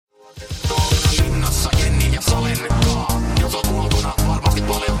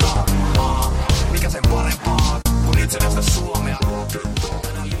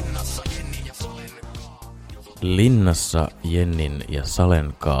Linnassa Jennin ja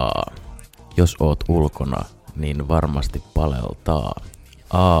Salenkaa. Jos oot ulkona, niin varmasti paleltaa.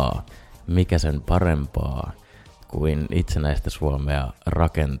 Mikä sen parempaa kuin itsenäistä Suomea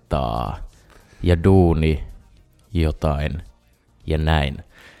rakentaa. Ja duuni jotain ja näin.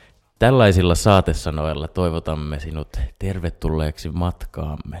 Tällaisilla saatesanoilla toivotamme sinut tervetulleeksi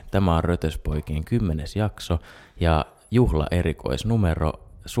matkaamme. Tämä on Rötöspoikien 10. jakso ja juhlaerikoisnumero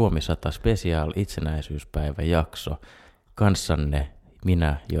Suomi 100 Special itsenäisyyspäivä jakso. Kanssanne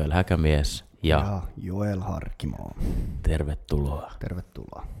minä, Joel Häkämies ja Joel Harkimo. Tervetuloa.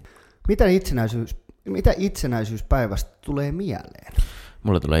 Tervetuloa. Mitä itsenäisyyspäivästä tulee mieleen?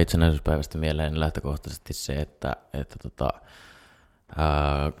 Mulle tulee itsenäisyyspäivästä mieleen lähtökohtaisesti se, että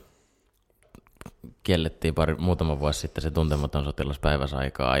kiellettiin muutama vuosi sitten se tuntematon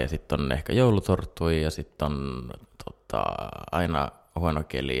sotilaspäiväsaikaa ja sitten on ehkä joulutorttui ja sitten on aina huono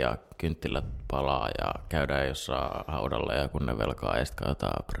keli ja kynttilät palaa ja käydään jossain haudalla ja kunnen velkaa ja sitten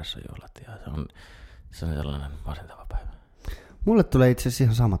katsotaan pressajuhlat ja se on sellainen masentava päivä. Mulle tulee itse asiassa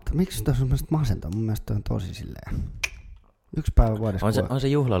ihan samat. Miksi tässä on mielestäni masentava? Mun mielestä on tosi silleen. Yksi päivä vuodessa. On se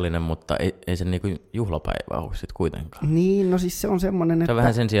juhlallinen, mutta ei se niinku juhlapäivä ole sitten kuitenkaan. Niin, no siis se on semmoinen, että... Se on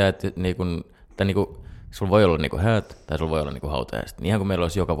vähän sen sijaan, että sulla voi olla niinku häät tai sulla voi olla niinku hautajaiset. Niin ihan kuin meillä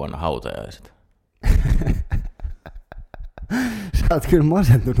olisi joka vuonna hautajaiset. Sä oot kyllä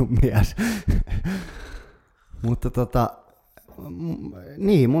masentunut mies. Mutta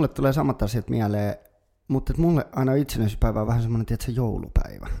niin, mulle tulee samat asiat mieleen, mutta mulle aina itsenäisyyspäivä on vähän semmoinen, tiedätkö,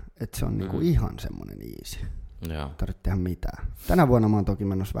 joulupäivä. Että se on niinku ihan semmoinen easy. Joo. Tarvitse tehdä mitään. Tänä vuonna mä oon toki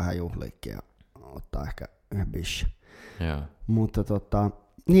menossa vähän juhliikkiä ja ottaa ehkä yhden bish. Joo. Mutta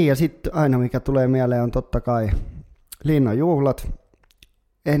niin ja sitten aina mikä tulee mieleen on totta kai Linnan juhlat.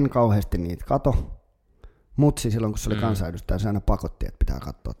 En kauheasti niitä kato. Mutsi silloin kun se oli kansanedustaja, se aina pakotti, että pitää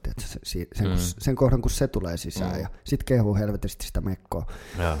katsoa sen kohdan kun se tulee sisään ja sit kehuu helvetisti sitä mekkoa.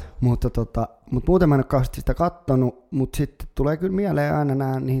 Ja. Mutta muuten mä en ole kauheasti sitä kattonut, mutta sitten tulee kyllä mieleen aina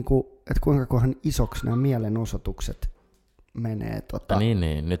nämä, että kuinka kohan isoksi nämä mielenosoitukset menee.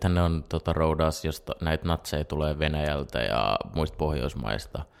 Niin. Nythän ne on roudas, josta näitä natseja tulee Venäjältä ja muista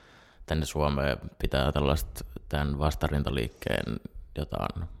Pohjoismaista. Tänne Suomeen pitää tällaista tämän vastarintaliikkeen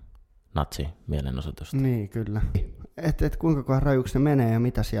jotain natsi-mielenosoitusta. Niin, kyllä. Et kuinka kohan rajuksi ne menee ja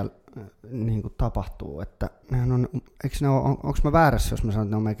mitä siellä tapahtuu. Että onko mä väärässä, jos mä sanon,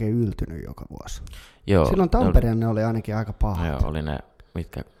 että ne on melkein yltynyt joka vuosi? Joo. Silloin Tampereen ne oli ainakin aika pahat. Joo, oli ne,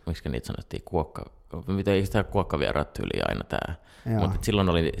 miksi niitä sanottiin, eikö tämä kuokkavieraat tyyli aina tämä? Mutta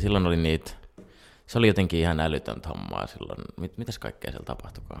silloin oli niitä, se oli jotenkin ihan älytöntä hommaa silloin. Mitäs kaikkea siellä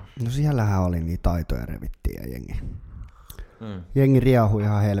tapahtukaan? No siellähän oli niitä taitoja revittiin ja jengi riehui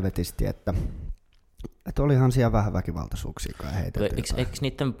ihan helvetisti, että olihan siellä vähän väkivaltaisuuksia kai heitetty. Eikö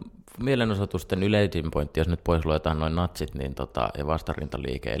niiden mielenosoitusten yleisin pointti, jos nyt pois luetaan noin natsit niin ja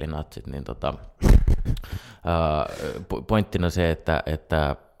vastarintaliike eli natsit, niin pointtina se,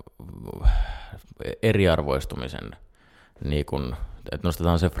 että eriarvoistumisen, niin kun, että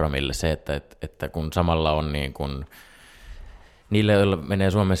nostetaan se framille se, että kun samalla on niin kun, niille, joilla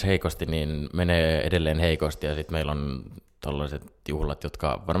menee Suomessa heikosti, niin menee edelleen heikosti ja sitten meillä on tällaiset juhlat,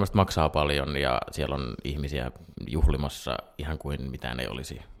 jotka varmasti maksaa paljon ja siellä on ihmisiä juhlimassa ihan kuin mitään ei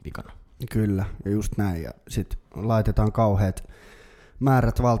olisi vikana. Kyllä, ja just näin. Ja sitten laitetaan kauheat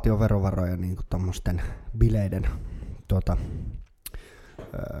määrät valtion verovaroja niin kuin tommosten bileiden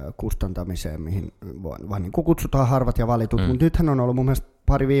kustantamiseen, mihin vaan niin kuin kutsutaan harvat ja valitut. Mutta nythän on ollut mun mielestä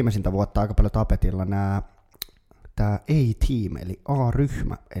pari viimeisintä vuotta aika paljon tapetilla tämä A-team, eli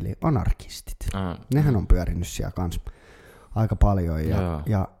A-ryhmä, eli anarkistit. Nehän on pyörinyt siellä kanssa aika paljon.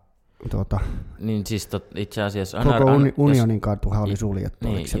 Niin siis itse asiassa... Koko unionin kartuhan oli suljettu,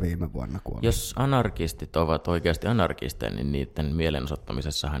 niin, se viime vuonna kuoli. Jos anarkistit ovat oikeasti anarkisteja, niin niiden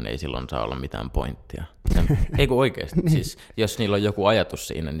mielenosoittamisessahan ei silloin saa olla mitään pointtia. Ei kun oikeasti. Niin. Siis, jos niillä on joku ajatus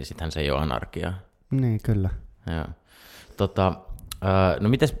siinä, niin sittenhän se ei ole anarkiaa. Niin, kyllä. Joo. No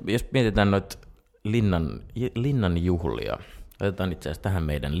mitäs, jos mietitään noita Linnan juhlia, otetaan itse asiassa tähän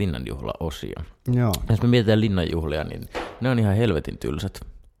meidän Linnan juhla-osio. Joo. Jos me mietitään Linnan juhlia, niin ne on ihan helvetin tylsät.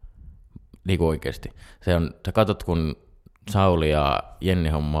 Niin kuin oikeasti. Sä katsot, kun Sauli ja Jenni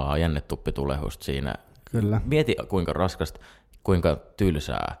hommaa jännetuppitulehusta siinä. Kyllä. Mieti, kuinka raskasta, kuinka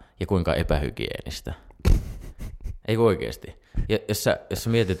tylsää ja kuinka epähygienistä. Eikö oikeasti? Ja jos sä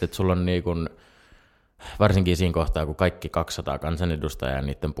mietit, että sulla on niin kuin, varsinkin siinä kohtaa, kun kaikki 200 kansanedustajaa ja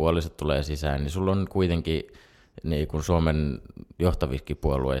niiden puoliset tulee sisään, niin sulla on kuitenkin niin kuin Suomen johtavissakin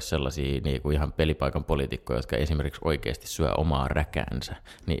puolueissa sellaisia niin kuin ihan pelipaikan poliitikkoja, jotka esimerkiksi oikeasti syö omaa räkäänsä,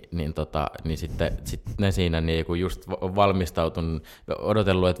 niin sitten ne siinä niin kuin just valmistautunut,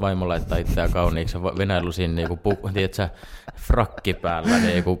 odotellut, että vaimo laittaa itseään kauniiksi ja venäillyt siinä niin kuin, tiedätkö, frakki päällä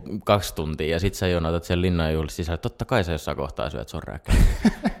niin kuin 2 tuntia ja sitten sä jonotat sen linnanjuhlissa sisään, totta kai sä jossain kohtaa syöt sun räkää.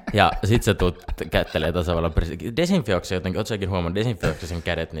 Ja sit sä tuut kättelee tasavallan presidentti. Desinfioksi jotenkin, oot säkin huomannut, desinfioksi sen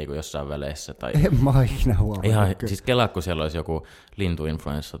kädet niin kuin jossain väleissä? Tai... En mä ikinä huomannut. Ihan, siis kelaa, kun siellä olisi joku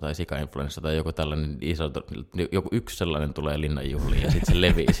lintuinfluenssa tai sikainfluenssa tai joku tällainen iso, joku yksi sellainen tulee linnanjuhliin ja sitten se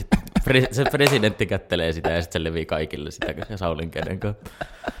levii. Se presidentti kättelee sitä ja sitten se levii kaikille sitä Saulin käden kanssa.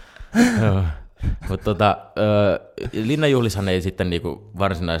 Mutta linnanjuhlissahan ei sitten niinku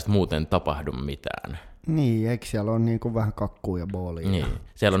varsinaisesti muuten tapahdu mitään. Niin, eikö siellä ole niinku vähän kakkuu ja boolia? Niin.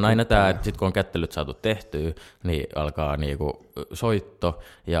 Siellä on aina tämä, että sit kun on kättelyt saatu tehtyä, niin alkaa niinku soitto,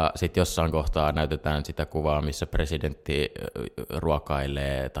 ja sitten jossain kohtaa näytetään sitä kuvaa, missä presidentti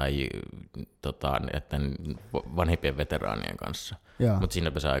ruokailee tai näiden vanhempien veteraanien kanssa. Mutta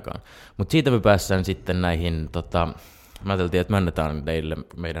siinäpä se aikaan. Mutta siitä me päästään sitten näihin, mä ajattelin, että me annetaan teille,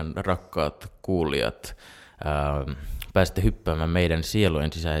 meidän rakkaat kuulijat, pääsette hyppäämään meidän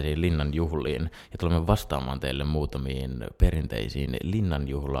sielujen sisäisiin linnanjuhliin ja tulemme vastaamaan teille muutamiin perinteisiin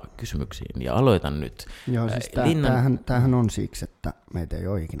linnanjuhlakysymyksiin. Ja aloitan nyt. Joo, siis tämähän on siksi, että meitä ei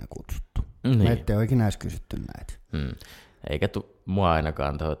ole ikinä kutsuttu. Niin. Meitä ei ole ikinä edes kysytty näitä. Eikä mua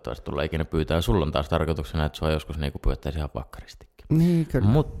ainakaan toivottavasti tulla ikinä pyytää. Sulla on taas tarkoituksena, että sua joskus niinku pyytäisi ihan vakkaristikin. Niin, kyllä.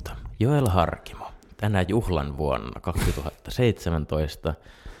 Mutta Joel Harkimo, tänä juhlan vuonna 2017,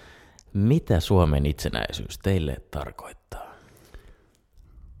 mitä Suomen itsenäisyys teille tarkoittaa?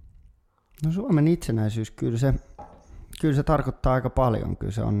 No Suomen itsenäisyys, kyllä se tarkoittaa aika paljon.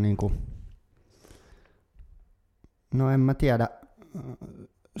 Kyllä se on niinku, no en mä tiedä.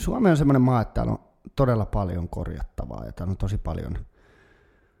 Suomi on semmoinen maa, että täällä on todella paljon korjattavaa ja täällä on tosi paljon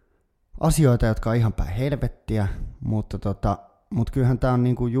asioita, jotka on ihan päin helvettiä, mutta kyllähän tää on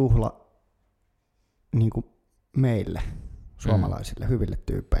niinku juhla niinku meille, suomalaisille, hyville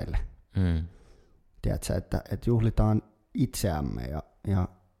tyypeille. Tiedätkö, että juhlitaan itseämme ja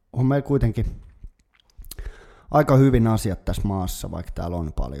on meillä kuitenkin aika hyvin asiat tässä maassa, vaikka täällä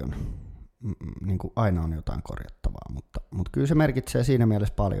on paljon, niin kuin aina on jotain korjattavaa, mutta kyllä se merkitsee siinä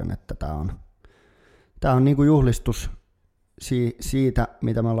mielessä paljon, että tämä on niin kuin juhlistus siitä,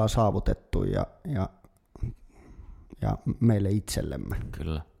 mitä me ollaan saavutettu ja meille itsellemme.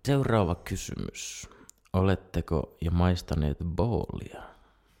 Kyllä. Seuraava kysymys. Oletteko jo maistaneet boolia?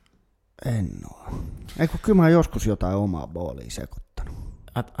 En oo. Eikö kyllä mä joskus jotain omaa boolia sekoittanut.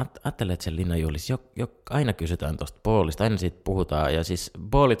 Ajattele, että sen linnanjuhlissa aina kysytään tuosta boolista, aina siitä puhutaan, ja siis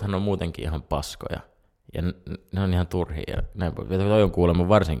boolithan on muutenkin ihan paskoja, ja ne on ihan turhia, ja toi on kuulemma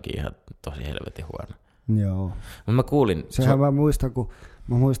varsinkin ihan tosi helvetin huono. Joo. Mutta mä kuulin... Sehän mä muistan,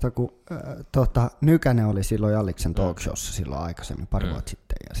 kun Nykänen oli silloin Jalliksen talkshowssa silloin aikaisemmin, pari vuotta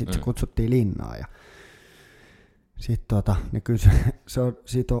sitten, ja sitten se kutsuttiin linnaan, ja sitten ne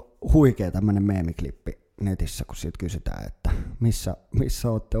siitä on huikea tämmöinen meemiklippi netissä, kun siitä kysytään, että missä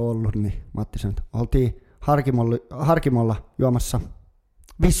olette ollut, niin Matti sanoi, että oltiin Harkimolla juomassa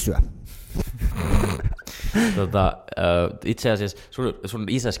vissyä. Itse asiassa sun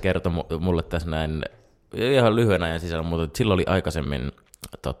isäs kertoi mulle tässä näin ihan lyhyen ajan sisällä, mutta silloin oli aikaisemmin,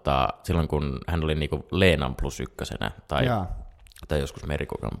 silloin kun hän oli niinku Leenan +1 tai joskus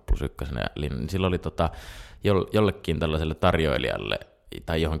Merikokan +1, niin silloin oli jollekin tällaiselle tarjoilijalle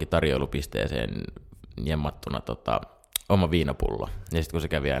tai johonkin tarjoilupisteeseen jemmattuna oma viinapullo. Ja sitten kun se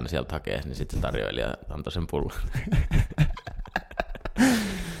kävi aina sieltä hakee, niin sitten se tarjoilija antoi sen pullon.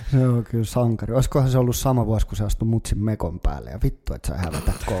 Se on kyllä sankari. Olisikohan se ollut sama vuosi, kun se astui mutsin mekon päälle ja vittu, että sai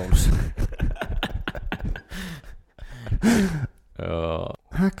hävätä koulussa.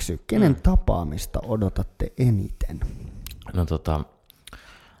 Häksy, kenen tapaamista odotatte eniten? No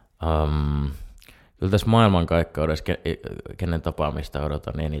kyllä tässä maailmankaikkeudessa, kenen tapaamista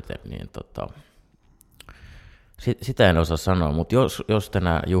odotan eniten, niin sitä en osaa sanoa, mutta jos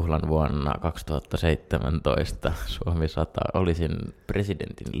tänä juhlan vuonna 2017 Suomi 100 olisin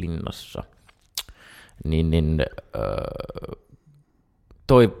presidentin linnassa, niin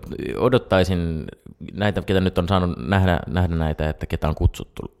odottaisin näitä, ketä nyt on saanut nähdä näitä, että ketä on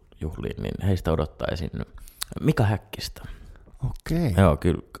kutsuttu juhliin, niin heistä odottaisin Mika Häkkistä. Okei. Joo,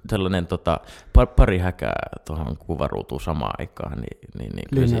 kyllä sellainen pari häkää tuohon kuvaruutuun samaan aikaan.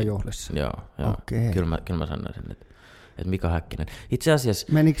 Linnanjuhlissa. Joo. Okei. Kyllä mä sanoisin, että Mika Häkkinen. Itse asiassa...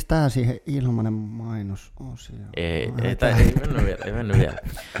 Menikö tää siihen ilmanen mainososio? Ei mennyt vielä.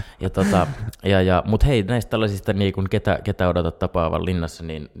 Mutta hei, näistä tällaisista, niin kun ketä odotat tapaavan linnassa,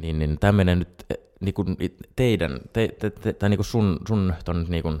 niin tämä menee nyt niinku tai niinku sun ton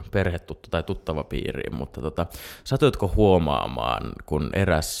niinku perhetuttu tai tuttava piiriin, mutta satuitko huomaamaan, kun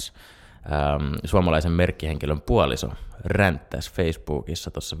eräs suomalaisen merkkihenkilön puoliso ränttäisi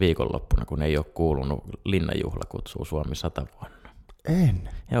Facebookissa tuossa viikonloppuna, kun ei ole kuulunut linnanjuhlakutsua Suomi 100 vuonna? En.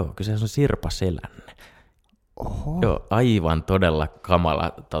 Joo, kyseessä on Sirpa Selänne. Oho. Joo, aivan todella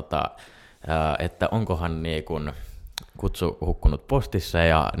kamala, että onkohan niin kuin kutsu hukkunut postissa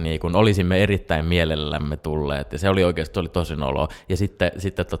ja niin kuin olisimme erittäin mielellämme tulleet. Ja se oli oikeasti tosi noloa. Ja sitten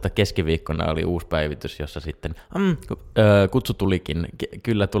keskiviikkona oli uusi päivitys, jossa sitten kutsu tulikin.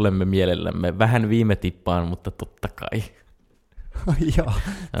 Kyllä tulemme mielellämme. Vähän viime tippaan, mutta totta kai. Joo,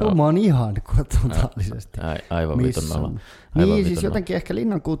 tuo on ihan totaalisesti. Aivan vitun noloa. Niin, siis jotenkin ehkä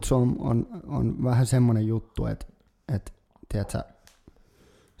linnan kutsu on vähän semmoinen juttu, että tiedätkö,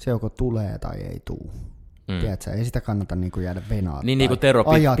 se joko tulee tai ei tule. Tiedätkö, ei sitä kannata niinku jäädä venaan. Niin kuin Tero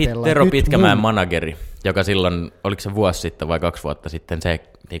Pitkämäen manageri, joka silloin, oliko se vuosi sitten vai 2 vuotta sitten, se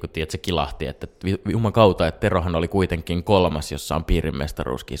niin tiedätkö, kilahti, että juman kautta, että Terohan oli kuitenkin 3. jossain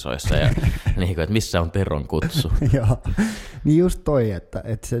piirimestaruuskisoissa, ja niin kuin, että missä on Teron kutsu. Joo, niin just toi, että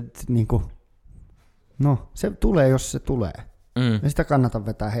se niinku, no se tulee, jos se tulee. Ja sitä kannata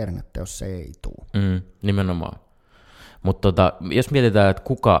vetää hernettä, jos se ei tule. Nimenomaan. Mutta jos mietitään, että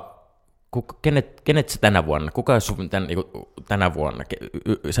kenet sä tänä vuonna, kuka olisi tänä vuonna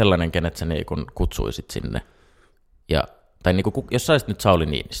sellainen, kenet sä niin kutsuisit sinne? Tai niin kuin, jos sä olisit nyt Sauli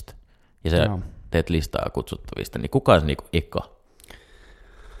Niinistö ja sä teet listaa kutsuttavista, niin kuka olisi niin eka?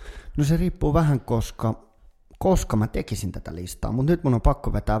 No se riippuu vähän, koska mä tekisin tätä listaa, mutta nyt mun on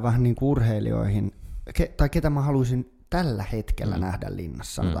pakko vetää vähän niin kuin urheilijoihin, tai ketä mä haluaisin tällä hetkellä nähdä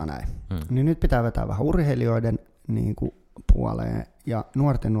linnassa, sanotaan näin. Niin nyt pitää vetää vähän urheilijoiden niin kuin puoleen ja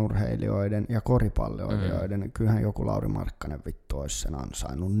nuorten urheilijoiden ja koripalloilijoiden. Kyllähän joku Lauri Markkanen vittu olisi sen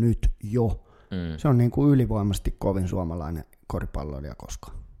ansainnut nyt jo. Se on niin kuin ylivoimaisesti kovin suomalainen koripalloilija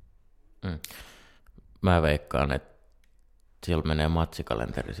koskaan. Mä veikkaan, että siellä menee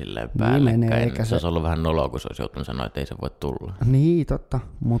matsikalenteri silleen päällekkäin. Niin se olisi ollut vähän noloa, kun se olisi joutunut sanoa, että ei se voi tulla. Niin, totta.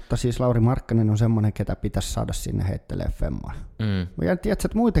 Mutta siis Lauri Markkanen on semmoinen, ketä pitäisi saada sinne heittelemään femmaa. Ja tiedätkö,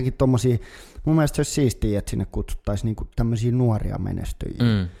 että muitakin tommosia, mun mielestä se olisi siistiä, että sinne kutsuttaisiin niinku tämmöisiä nuoria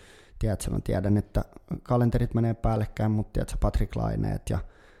menestyjiä. Tiedätkö, mä tiedän, että kalenterit menee päällekkäin, mutta tiedätkö, Patrick Laineet ja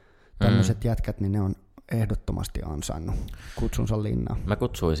tämmöiset jätkät, niin ne on ehdottomasti ansainnut kutsunsa linnaan. Mä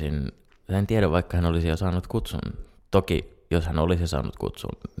kutsuisin, en tiedä, vaikka hän olisi jo saanut kutsun. Toki, jos hän olisi saanut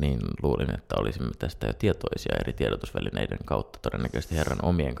kutsun, niin luulin, että olisimme tästä jo tietoisia eri tiedotusvälineiden kautta, todennäköisesti herran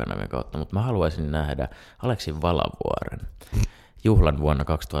omien kanavien kautta, mutta mä haluaisin nähdä Aleksi Valavuoren juhlan vuonna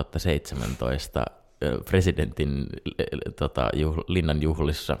 2017 presidentin linnan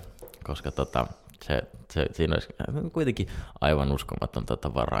juhlissa, koska siinä olisi kuitenkin aivan uskomaton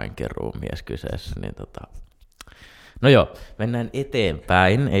varainkeruumies kyseessä. Niin No joo, mennään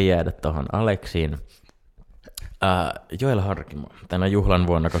eteenpäin, ei jäädä tuohon Aleksiin. Joel Harkimo, tänä juhlan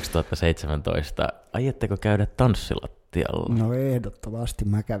vuonna 2017, aiotteko käydä tanssilattialla? No ehdottomasti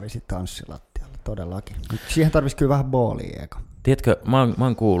mä kävisin tanssilattialla, todellakin. Siihen tarvitsisi kyllä vähän boolia, eikö? Tiedätkö, mä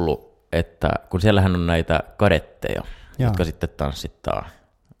oon kuullut, että kun siellähän on näitä kadetteja, jotka sitten tanssittaa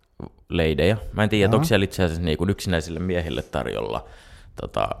leidejä. Mä en tiedä, onko siellä itse asiassa niin yksinäisille miehille tarjolla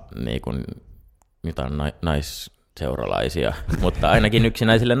niin kuin jotain naisseuralaisia, mutta ainakin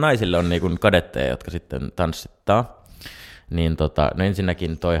yksinäisille naisille on niin kuin kadetteja, jotka sitten tanssittaa. Niin no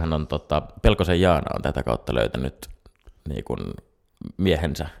ensinnäkin toihan on, Pelkosen Jaana on tätä kautta löytänyt niin kuin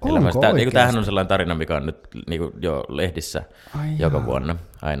miehensä elämästä. Niin tämähän on sellainen tarina, mikä on nyt niin kuin jo lehdissä joka vuonna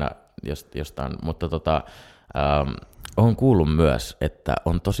aina jostain, mutta olen kuullut myös, että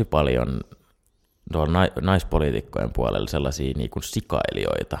on tosi paljon naispoliitikkojen puolella sellaisia niin kuin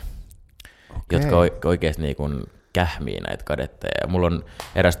sikailijoita, jotka oikeasti niin kuin kähmii näitä kadetteja. Ja mulla on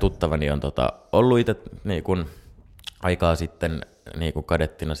eräs tuttavani on ollut itse niin kuin aikaa sitten niin kuin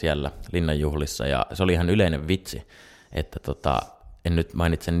kadettina siellä linnanjuhlissa, ja se oli ihan yleinen vitsi, että en nyt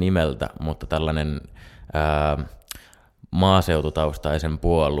mainitse nimeltä, mutta tällainen maaseututaustaisen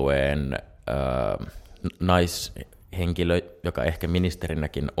puolueen naishenkilö, joka ehkä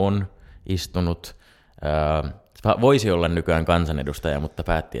ministerinäkin on istunut, voisi olla nykyään kansanedustaja, mutta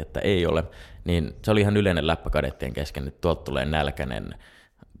päätti, että ei ole, niin se oli ihan yleinen läppä kadettien kesken, että tuolta tulee nälkäinen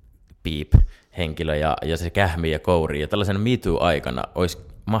piip-henkilö ja se kähmii ja kourii. Ja tällaisen Me Too-aikana olisi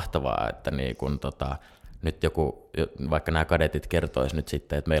mahtavaa, että niin kun, nyt joku, vaikka nämä kadetit kertoisi nyt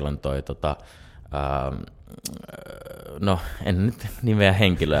sitten, että meillä on no en nyt nimeä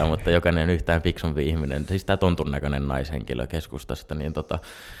henkilöä, mutta jokainen yhtään fiksumpi ihminen, siis tämä tontun näköinen naishenkilö keskustasta, niin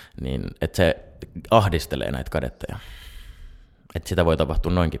että se ahdistelee näitä kadetteja. Että sitä voi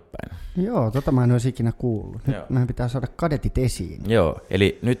tapahtua noinkin päin. Joo, mä en olisi ikinä kuullut. Nyt meidän pitää saada kadetit esiin. Joo,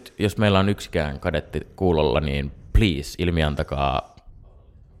 eli nyt jos meillä on yksikään kadetti kuulolla, niin please ilmiantakaa.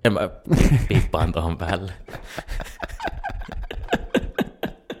 En mä piippaan tuohon päälle.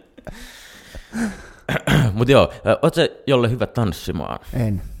 Mutta joo, oot sä jolle hyvä tanssimaan?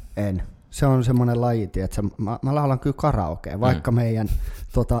 En. Se on semmoinen laji, että mä laulan kyllä karaokea, vaikka meidän,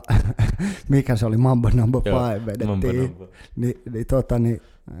 mikä se oli, Mambo No. 5 vedettiin, niin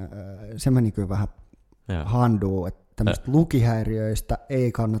se meni kyllä vähän handuun, että tämmöistä lukihäiriöistä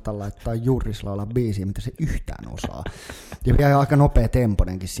ei kannata laittaa Juris laulaa biisiä, mitä se yhtään osaa. Ja vielä aika nopea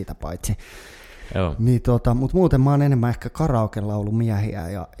temponenkin sitä paitsi. Niin, mutta muuten mä oon enemmän ehkä karaoke-laulumiehiä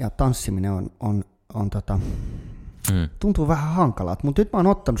ja tanssiminen on tuntuu vähän hankalalta, mutta nyt mä oon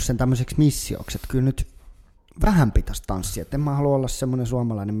ottanut sen tämmöiseksi missioksi, että kyllä nyt vähän pitäisi tanssia, että en mä halua olla semmoinen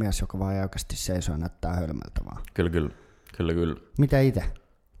suomalainen mies, joka vaan jäykästi seisoo ja näyttää hölmöltä vaan. Kyllä. Mitä itse?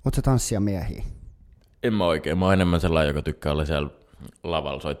 Oot sä tanssia miehiä? En mä oikein, mä oon enemmän sellainen, joka tykkää olla siellä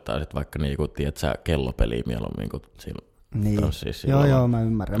lavalla, soittaa sit vaikka niinku, tiedätkö, kellopeliä mieluummin kuin siinä tanssissa. Joo, mä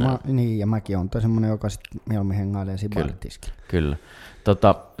ymmärrän. Ja mäkin oon semmoinen, joka sit mieluummin hengailee siinä baritiskillä. Kyllä.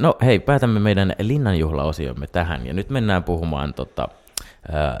 No hei, päätämme meidän linnanjuhlaosiomme tähän, ja nyt mennään puhumaan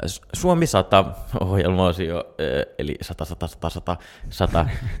Suomi 100 ohjelmaosio, eli 100.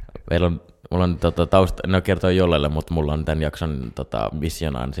 Mulla on tausta, no kertoo jollelle, mutta mulla on tämän jakson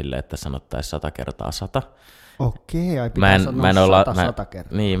missionaan sille, että sanottaisiin 100 kertaa 100. Okei, pitää sanoa 100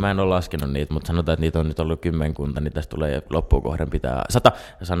 kertaa. Niin, mä en ole laskenut niitä, mutta sanotaan, että niitä on nyt ollut 10, niin tästä tulee loppuun kohden pitää 100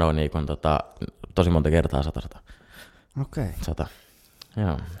 sanoa niin kuin, tosi monta kertaa 100. Okei. 100.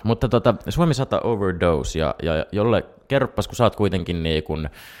 Joo, mutta Suomi 100 Overdose, ja jolle kerroppas, kun sä oot kuitenkin niin kuin,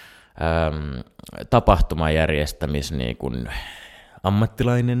 tapahtumajärjestämis niin kuin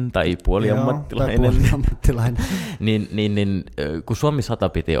ammattilainen tai puoliammattilainen, niin kun Suomi 100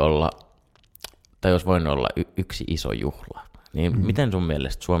 piti olla, tai jos voin olla yksi iso juhla, niin miten sun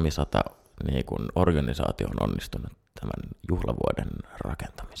mielestä Suomi 100 niin kun organisaatio on onnistunut tämän juhlavuoden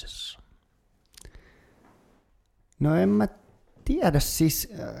rakentamisessa? No en mä tiedä,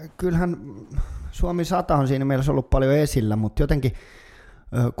 siis kyllähän Suomi 100 on siinä mielessä ollut paljon esillä, mutta jotenkin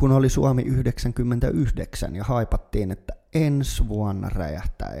kun oli Suomi 99 ja haipattiin, että ensi vuonna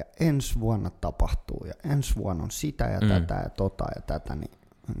räjähtää ja ensi vuonna tapahtuu ja ensi vuonna on sitä ja tätä ja tota ja tätä,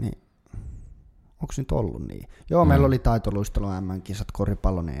 niin onko nyt ollut niin? Joo, meillä oli taitoluistelu MM-kisat,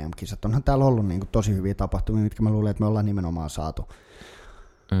 koripallon EM-kisat, onhan täällä ollut niin kuin tosi hyviä tapahtumia, mitkä mä luulen, että me ollaan nimenomaan saatu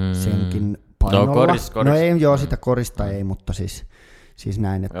senkin painolla. No ei, joo, sitä korista ei, mutta siis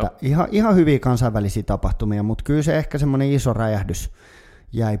näin, että ihan hyviä kansainvälisiä tapahtumia, mutta kyllä se ehkä semmoinen iso räjähdys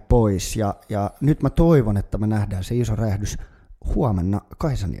jäi pois, ja nyt mä toivon, että me nähdään se iso räjähdys huomenna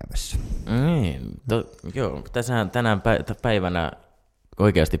Kaisaniemessä. Niin, joo, tässähän tänään päivänä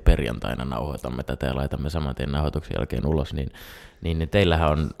oikeasti perjantaina nauhoitamme tätä ja laitamme saman tien nauhoituksen jälkeen ulos, niin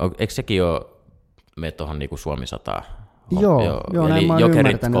teillähän on, eikö sekin ole me tuohon niin kuin Suomi 100? Joo, eli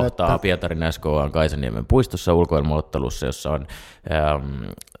Jokerit kohtaa Pietarin SKA:n Kaisaniemen puistossa ulkoilmaottelussa, jossa on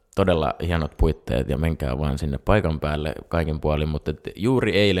todella hienot puitteet ja menkää vaan sinne paikan päälle kaikin puolin, mutta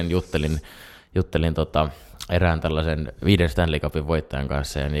juuri eilen juttelin erään tällaisen 5 Stanley Cupin voittajan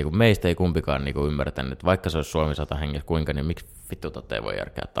kanssa ja niin kuin meistä ei kumpikaan niin kuin ymmärtänyt, että vaikka se olisi Suomi 100 hengessä kuinka, niin miksi vittu ei voi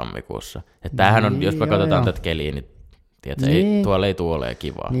järkeä tammikuussa. Että tämähän on, jos me katsotaan tätä keliä, niin tiedätkö, tuolla ei tule olemaan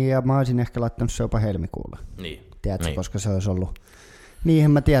kivaa. Niin, ja mä olisin ehkä laittanut se jopa helmikuulle. Niin. Tiedätkö, niin. Koska se olisi ollut. Niin,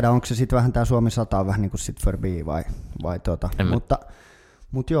 en mä tiedä, onko se sitten vähän tämä Suomi 100 on vähän niin kuin sit Furby vai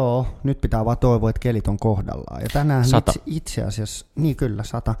mutta joo, nyt pitää vaan toivoa, että kelit on kohdallaan. Ja tänään itse asiassa, niin kyllä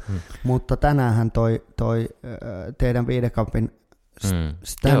 100, mutta tänäänhän toi teidän 5 Cupin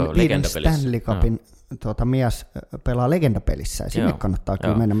Stanley Cupin mies pelaa legendapelissä, ja sinne kannattaa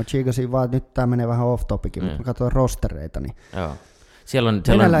kyllä mennä. Mä chiikasin vaan, että nyt tää menee vähän off-topicin, mutta mä katsoin rostereita, niin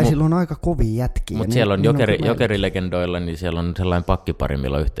venäläisillä on aika kovia jätkiä. Mutta siellä on jokerilegendoilla, niin siellä on sellainen pakkipari,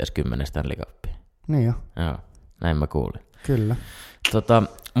 millä on yhteensä 10 Stanley Cupia. Niin jo. Joo, näin mä kuulin. Kyllä.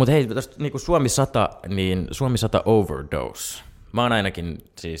 Mutta hei, tuosta niinku Suomi 100, niin Suomi 100 Overdose. Mä oon ainakin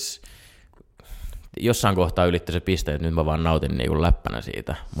siis jossain kohtaa ylitti se piste, että nyt mä vaan nautin niinku läppänä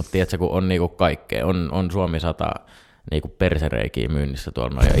siitä. Mutta tiedätkö, kun on niinku kaikkea, on Suomi 100 niinku persereikiä myynnissä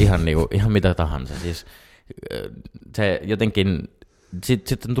tuolla ja ihan mitä tahansa. Siis se jotenkin,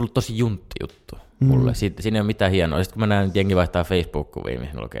 sit on tullut tosi juntti juttu mulle. Siinä ei ole mitään hienoa. Sitten kun mä näen, jengi vaihtaa Facebook-kuvia,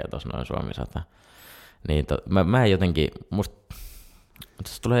 mihin lukee tuossa noin Suomi 100. Niin mä jotenkin, musta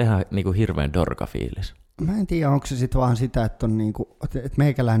tässä tulee ihan niinku hirveän dorka-fiilis. Mä en tiedä, onko se sitten vaan sitä, että on niinku, että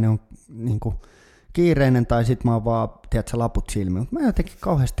meikäläinen on niinku kiireinen tai sit mä oon vaan, tiedätkö, laput silmiin, mutta mä jotenkin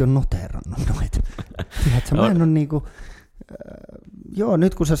kauheasti on noteerannut noita. Tiedätkö, mä en ole niinku, Joo,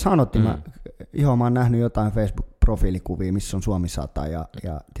 nyt kun sä sanot, mä oon nähnyt jotain Facebook-profiilikuvia, missä on Suomi 100 ja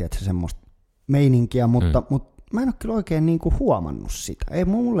tiedätkö, semmoista meininkiä, mutta mä en ole kyllä oikein niinku huomannut sitä.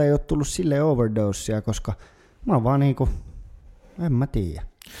 Mulle ei ole tullut sille overdosea, koska mä oon vaan niinku, en mä tiedä.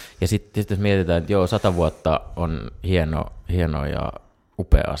 Ja sitten jos mietitään, että joo, 100 vuotta on hieno ja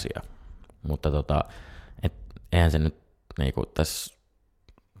upea asia, mutta eihän se nyt niinku tässä,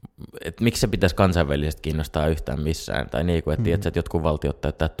 että miksi se pitäisi kansainvälisesti kiinnostaa yhtään missään, tai niinku, että tiedätkö, että jotkut valtiot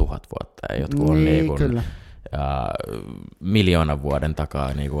täyttää 1000 vuotta, ja jotkut on niinku, miljoonan vuoden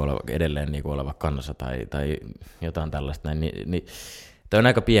takaa niinku edelleen niinku oleva kansa, tai jotain tällaista, näin, niin toi on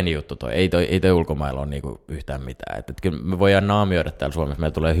aika pieni juttu toi. Ei toi ulkomailla ole niinku yhtään mitään. Et kyllä me voidaan naamioida täällä Suomessa.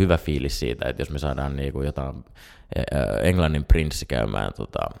 Meillä tulee hyvä fiilis siitä, että jos me saadaan niinku jotain Englannin prinssi käymään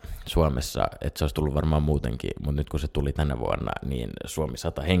Suomessa, että se olisi tullut varmaan muutenkin, mutta nyt kun se tuli tänä vuonna, niin Suomi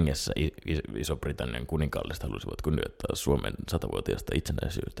 100 hengessä Iso-Britannian kuninkaalliset halusivat kunnioittaa Suomen 100-vuotiaasta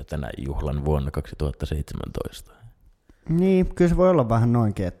itsenäisyyttä tänä juhlan vuonna 2017. Niin, kyllä se voi olla vähän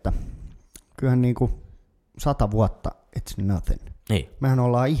noinkin, että kyllähän niinku 100 vuotta it's nothing. Niin. Mehän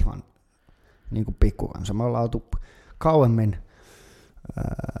ollaan ihan niinku pikkukansa. Me ollaan oltu kauemmin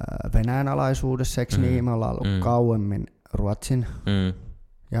Venäjän alaisuudessa, eikö niin? Me ollaan ollut kauemmin Ruotsin.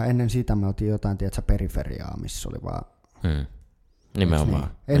 Ja ennen sitä me oltiin jotain, tiedätkö, periferiaa, missä oli vaan...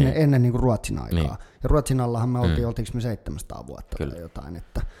 Nimenomaan. Niin? Ennen niin kuin Ruotsin aikaa. Niin. Ja Ruotsin allahan me oltiinko me 700 vuotta tai jotain.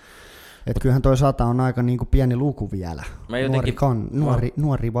 Että kyllähän toi 100 on aika niin kuin pieni luku vielä.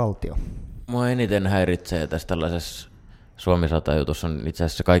 Nuori valtio. Mua eniten häiritsee tässä tällaisessa Suomi 100 jutussa on itse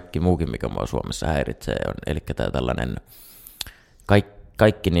asiassa kaikki muukin, mikä mua Suomessa häiritsee. Eli tämä tällainen...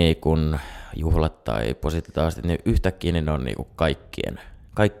 Kaikki niin kuin juhlat tai positiivisesti, niin yhtäkkiä niin ne on niin kuin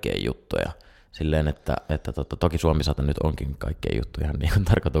kaikkien juttuja. Silleen, että toki Suomi 100 nyt onkin kaikkien juttuja ihan niin kuin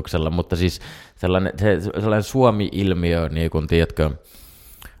tarkoituksella, mutta siis sellainen Suomi-ilmiö, niin kuin tiedätkö,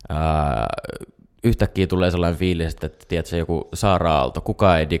 yhtäkkiä tulee sellainen fiilis, että tiedätkö, joku Saara Aalto,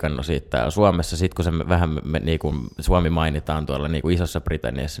 kukaan ei digannut siitä täällä Suomessa, sitten kun se vähän niin kuin Suomi mainitaan tuolla niin kuin Isossa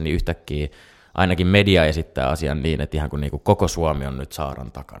Britanniassa, niin yhtäkkiä ainakin media esittää asian niin, että ihan kuin niinku koko Suomi on nyt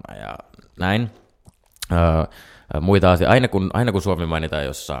Saaran takana ja näin. Muita asioita, aina kun Suomi mainitaan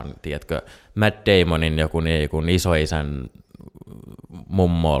jossain, tiedätkö, Matt Damonin joku isoisän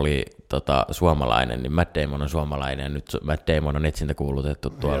mummo oli suomalainen, niin Matt Damon on suomalainen ja nyt Matt Damon on etsintäkuulutettu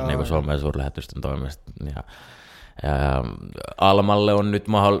tuolla niinku Suomen suurlähetystön toimesta. Ja Almalle on nyt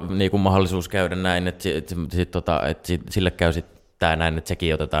niinku mahdollisuus käydä näin, että sille käy sitten tää näin, että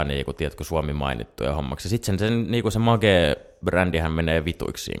sekin otetaan niinku, tiedätkö, Suomi mainittuja hommaksi. Sitten se Mage-brändihän menee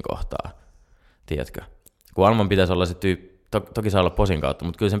vituiksiin kohtaan, tiedätkö? Kun Alman pitäisi olla se tyyppi, toki saa olla posin kautta,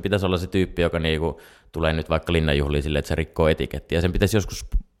 mutta kyllä sen pitäisi olla se tyyppi, joka niinku tulee nyt vaikka linnanjuhliin silleen, että se rikkoo etikettiä. Ja sen pitäisi joskus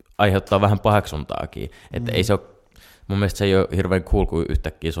aiheuttaa vähän paheksuntaakin. Että ei se ole, mun mielestä se ei ole hirveän cool, kun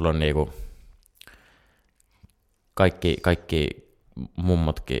yhtäkkiä sulla on niinku kaikki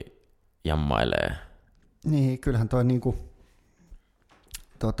mummotkin jammailee. Niin, kyllähän toi niinku...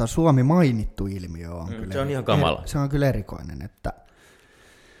 Suomi mainittu ilmiö on kyllä. Se on ihan kamala. Se on kyllä erikoinen, että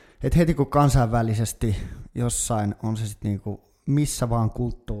heti kun kansainvälisesti jossain on se sitten niinku missä vaan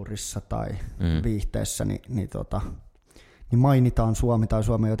kulttuurissa tai viihteessä, niin mainitaan Suomi tai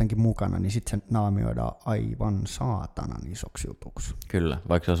Suomi jotenkin mukana, niin sitten se naamioidaan aivan saatanan isoksi jutuksi. Kyllä,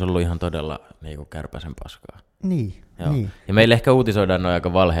 vaikka se olisi ollut ihan todella niinku kärpäsen paskaa. Niin. Ja meille ehkä uutisoidaan noin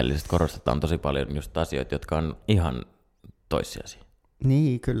aika valheellisesti, korostetaan tosi paljon just asioita, jotka on ihan toissijaisia.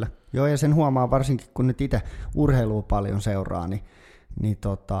 Niin, kyllä. Joo, ja sen huomaa varsinkin, kun nyt itse urheilua paljon seuraa, niin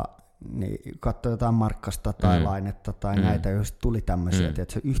katsoo jotain Markkasta tai Lainetta tai näitä, jos tuli tämmöisiä,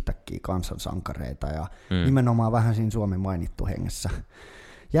 että se yhtäkkiä kansansankareita ja nimenomaan vähän siinä Suomen mainittu hengessä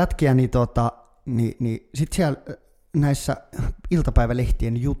jätkiä, niin sitten siellä näissä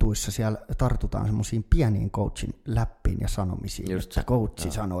iltapäivälehtien jutuissa siellä tartutaan semmoisiin pieniin coachin läppiin ja sanomisiin, just että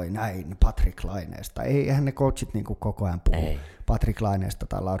coachi sanoi näin Patrick Laineesta. Eihän ne coachit niin kuin koko ajan puhu Patrick Laineesta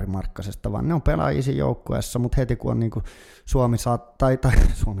tai Lauri Markkasesta, vaan ne on pelaajia siinä joukkueessa, mutta heti kun on niin kuin Suomi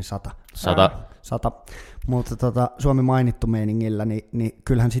 100, mutta Suomi mainittu meiningillä, niin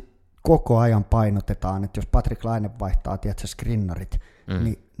kyllähän sitten koko ajan painotetaan, että jos Patrick Laine vaihtaa, tiedätkö, screenarit,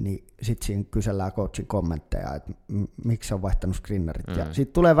 niin sitten siinä kysellään coachin kommentteja, että miksi se on vaihtanut screenarit. Ja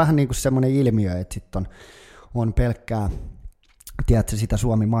sitten tulee vähän niin kuin semmoinen ilmiö, että sitten on pelkkää, tiedätkö, sitä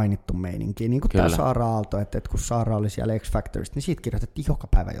Suomi mainittu meininkiä, niin kuin tämä Saara Aalto, että kun Saara oli siellä X-Factorista, niin siitä kirjoitettiin joka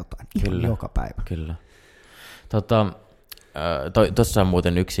päivä jotain. Kyllä, joka päivä. Kyllä. Tuossa on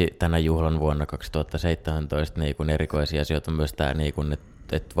muuten yksi tänä juhlan vuonna 2017 niin kun erikoisia asioita myös tämä, niin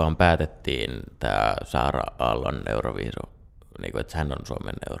että vaan päätettiin tämä Saara Aallon Euroviisu, niin kun, että hän on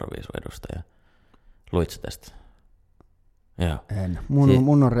Suomen Euroviisu-edustaja. Luitko tästä? Joo. En.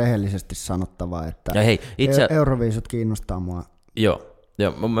 Mun on rehellisesti sanottava, että ja hei, Euroviisut kiinnostaa mua. Joo.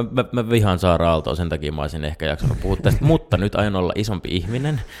 Mä vihaan Saara Aaltoa, sen takia mä olisin ehkä jaksanut puhua tästä, mutta nyt aion olla isompi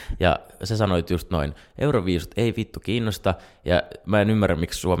ihminen, ja sä sanoit just noin, Euroviisut ei vittu kiinnosta, ja mä en ymmärrä,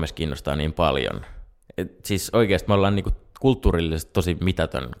 miksi Suomessa kiinnostaa niin paljon. Siis oikeasti me ollaan niinku kulttuurillisesti tosi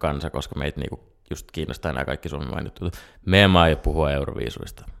mitätön kansa, koska meitä niinku just kiinnostaa nämä kaikki Suomen mainitut. Me emme aio puhua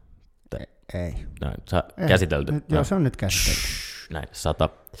Euroviisuista. Ei. Näin, käsitelty. Joo, se on nyt käsitelty. Näin, 100.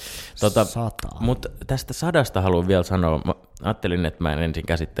 Mutta tästä 100 haluan vielä sanoa. Mä ajattelin, että mä en ensin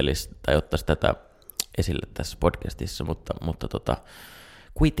käsittelisi tai ottaisi tätä esille tässä podcastissa, mutta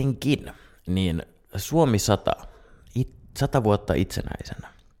kuitenkin, niin Suomi 100, 100 vuotta itsenäisenä,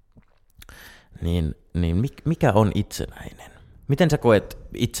 niin mikä on itsenäinen? Miten sä koet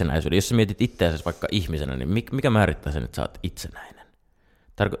itsenäisyyden? Jos sä mietit itseäsi vaikka ihmisenä, niin mikä määrittää sen, että sä oot itsenäinen?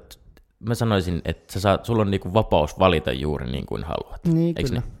 Mä sanoisin, että sulla on niinku vapaus valita juuri niin kuin haluat. Niin,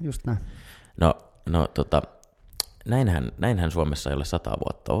 kyllä, just näin. Näinhän Suomessa ei ole 100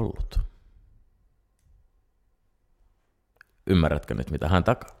 vuotta ollut. Ymmärrätkö nyt, mitä hän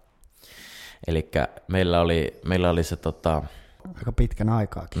takaa? Elikkä meillä oli se aika pitkän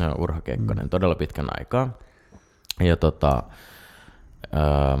aikaakin. No, Urho Kekkonen, todella pitkän aikaa.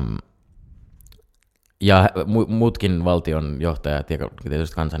 Ja muutkin valtionjohtajat ja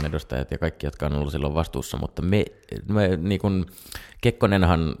tietysti kansanedustajat ja kaikki, jotka on ollut silloin vastuussa, mutta me niin kuin,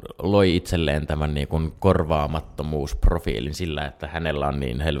 Kekkonenhan loi itselleen tämän niin kuin korvaamattomuusprofiilin sillä, että hänellä on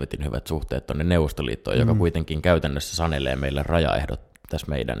niin helvetin hyvät suhteet tuonne Neuvostoliittoon, joka kuitenkin käytännössä sanelee meille rajaehdot tässä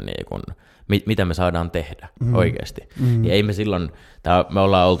meidän, niin kuin, mitä me saadaan tehdä oikeasti. Ja ei me silloin, me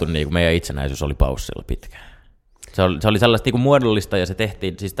ollaan oltu, niin kuin, meidän itsenäisyys oli paussilla pitkään. Se oli sellaista niin kuin muodollista, ja se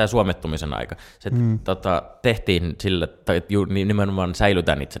tehtiin, siis tämä suomettumisen aika, se tehtiin sillä, tai nimenomaan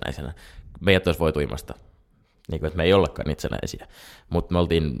säilytään itsenäisenä. Meidät olisi voitu ilmaista, niin kuin, että me ei ollakaan itsenäisiä, mutta me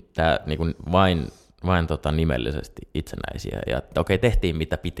oltiin tää, niin kuin vain nimellisesti itsenäisiä, ja okei, tehtiin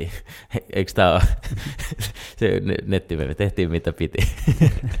mitä piti. Eikö tämä ole se nettimeni, tehtiin mitä piti.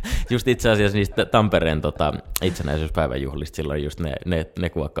 Just itse asiassa niistä Tampereen itsenäisyyspäivän juhlista, silloin just ne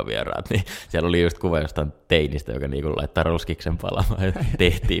kuokkavieraat, niin siellä oli just kuva jostain teinistä, joka niinku laittaa roskiksen palaamaan, ja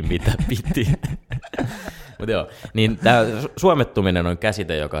tehtiin mitä piti. Mutta joo, niin tämä suomettuminen on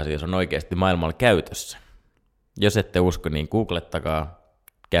käsite, joka siis on oikeasti maailmalla käytössä. Jos ette usko, niin googlettakaa.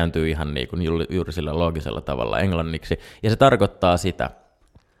 Kääntyy ihan niin kuin juuri sillä loogisella tavalla englanniksi. Ja se tarkoittaa sitä,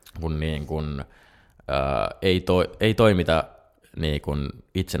 kun niin kuin, ei toimita niin kuin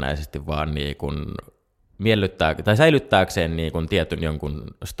itsenäisesti, vaan niin kuin säilyttääkseen niin kuin tietyn jonkun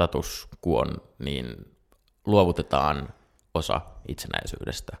status quon, niin luovutetaan osa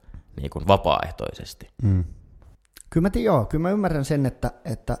itsenäisyydestä niin kuin vapaaehtoisesti. Kyllä mä ymmärrän sen,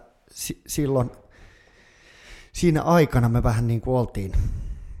 että silloin siinä aikana me vähän niin kuin oltiin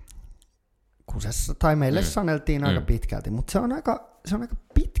kusessa, tai meille saneltiin aika pitkälti, mutta se on aika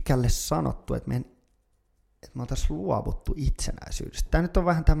pitkälle sanottu, että me oltaisiin luovuttu itsenäisyydestä. Tämä nyt on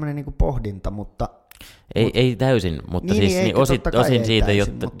vähän tämmöinen niin kuin pohdinta, mutta ei täysin, mutta niin osin siitä,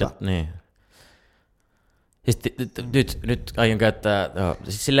 jotta niin. Siis nyt aion käyttää,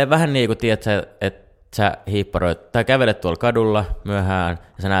 siis silleen vähän niin kuin tiedät, että sä hiipparoit tai kävelet tuolla kadulla myöhään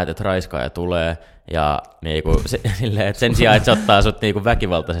ja sä näet, että raiskaaja tulee ja niinku, silleen, että sen sijaan, että se ottaa sut niinku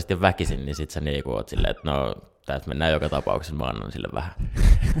väkivaltaisesti ja väkisin, niin sit sä niinku oot silleen, että no tästä mennään joka tapauksessa, mä annan sille vähän.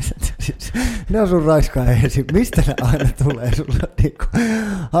 Ne on sun raiskaajasi. Mistä ne aina tulee sulla? Niinku,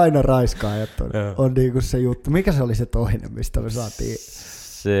 aina raiskaajat on niinku se juttu. Mikä se oli se toinen, mistä me saatiin?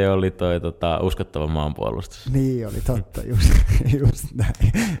 Se oli toi uskottava maanpuolustus. Niin oli, totta, just näin.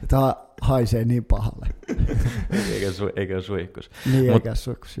 Tämä haisee niin pahalle. Eikä suihkus. Niin, eikä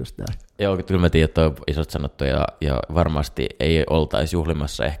suihkus, just näin. Joo, kyllä mä tiedän, että on isot sanottu, ja varmasti ei oltaisi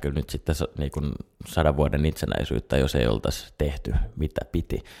juhlimassa ehkä nyt sitten niin kuin 100 vuoden itsenäisyyttä, jos ei oltaisi tehty mitä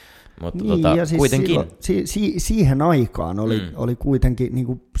piti. Mutta niin, ja siis kuitenkin. Siihen aikaan oli kuitenkin, niin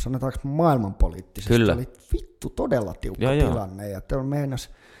kuin sanotaanko maailmanpoliittisesti, kyllä. Oli vittu todella tiukka tilanne. Ja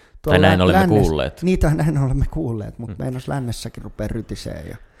tai näin olemme kuulleet. Niin, tai näin olemme kuulleet, mutta meinas lännessäkin rupeaa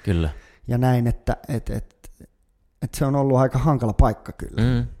rytisee. Kyllä. Ja näin, että se on ollut aika hankala paikka kyllä.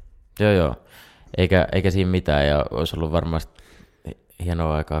 Joo. Eikä siinä mitään, ja olisi ollut varmasti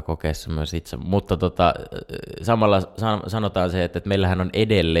hienoa aikaa kokeessa myös itse, mutta samalla sanotaan se, että meillähän on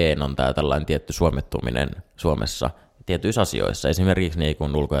edelleen tämä tällainen tietty suomettuminen Suomessa tietyissä asioissa, esimerkiksi niin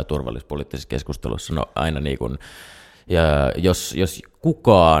kuin ulko- ja turvallisuuspoliittisessa keskustelussa, no aina niin kuin, ja jos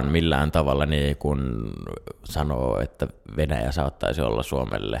kukaan millään tavalla niin kuin sanoo, että Venäjä saattaisi olla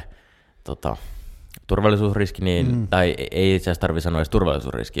Suomelle turvallisuusriski, niin, tai ei itse asiassa tarvitse sanoa edes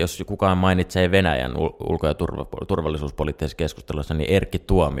turvallisuusriski. Jos kukaan mainitsee Venäjän ulko- ja turvallisuuspoliittisessa keskustelussa, niin Erkki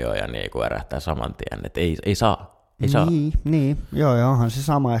Tuomioja niin ärähtää saman tien, että ei saa. Ei saa. Niin. Joo, onhan se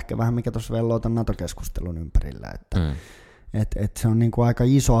sama ehkä vähän, mikä tuossa vielä luotan NATO-keskustelun ympärillä, että se on niin kuin aika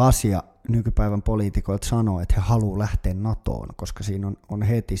iso asia nykypäivän poliitikoilta sanoa, että he haluaa lähteä NATOon, koska siinä on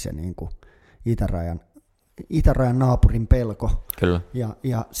heti se niin kuin itärajan naapurin pelko. Kyllä.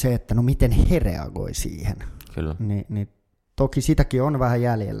 Ja se, että no miten he reagoi siihen. Kyllä. Niin toki sitäkin on vähän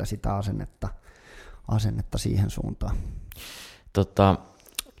jäljellä sitä asennetta siihen suuntaan.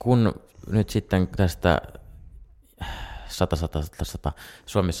 Kun nyt sitten tästä 100,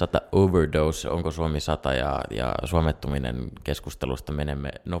 Suomi 100 overdose, onko Suomi 100 ja suomettuminen keskustelusta menemme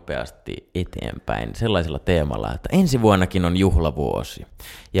nopeasti eteenpäin sellaisella teemalla, että ensi vuonnakin on juhlavuosi.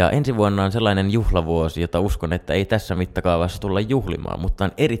 Ja ensi vuonna on sellainen juhlavuosi, jota uskon, että ei tässä mittakaavassa tulla juhlimaan, mutta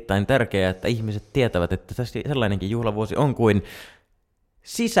on erittäin tärkeää, että ihmiset tietävät, että sellainenkin juhlavuosi on kuin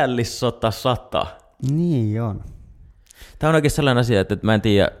sisällissota 100. Niin on. Tämä on oikein sellainen asia, että mä en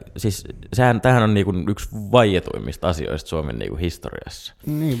tiedä, siis tämähän on niinku yksi vaietuimmista asioista Suomen niinku historiassa.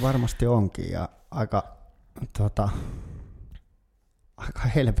 Niin varmasti onkin ja aika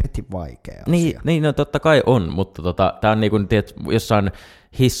helvetin vaikea asia. Niin no totta kai on, mutta tämä on niinku, jossain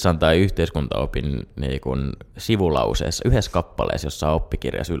hissan tai yhteiskuntaopin niinku sivulauseessa, yhdessä kappaleessa, jossa on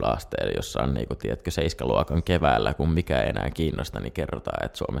oppikirjassa yläasteella, jossa on niinku, tiedätkö, 7-luokan keväällä, kun mikä ei enää kiinnosta, niin kerrotaan,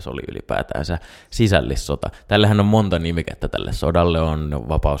 että Suomessa oli ylipäätäänsä sisällissota. Tällähän on monta nimikettä tälle sodalle, on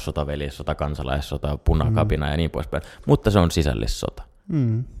vapaussota, veljessota, kansalaissota, punakapina ja niin poispäin, mutta se on sisällissota.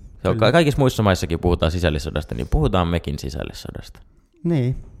 Se on, kaikissa muissa maissakin puhutaan sisällissodasta, niin puhutaan mekin sisällissodasta.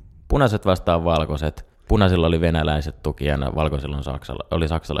 Niin. Punaiset vastaan valkoiset. Punaisilla oli venäläiset tukijana, valkoisilla oli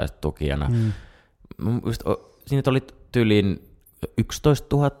saksalaiset tukijana. Siinä oli tyyliin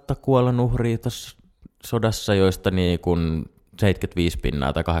 11 000 kuolonuhria tuossa sodassa, joista niin kun 75%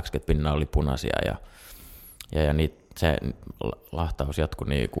 tai 80% oli punaisia. Ja se lahtaus jatkui,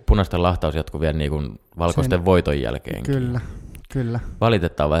 niin punaisten lahtaus jatkui vielä niin kun valkoisten voiton jälkeenkin. Kyllä.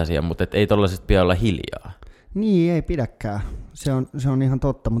 Valitettava asia, mutta ei tollaisesta pidä olla hiljaa. Niin, ei pidäkään. Se on ihan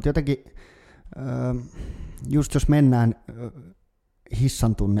totta, mutta jotenkin just jos mennään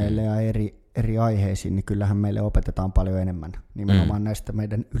hissan tunneille ja eri aiheisiin, niin kyllähän meille opetetaan paljon enemmän nimenomaan näistä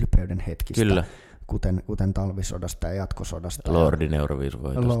meidän ylpeyden hetkistä, Kyllä. kuten talvisodasta ja jatkosodasta. Lordin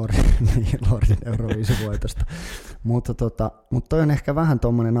Euroviisuvoitosta. Lordin Euroviisuvoitosta. Mutta toi on ehkä vähän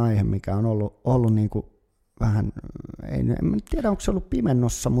tommoinen aihe, mikä on ollut niinku vähän, en tiedä onko se ollut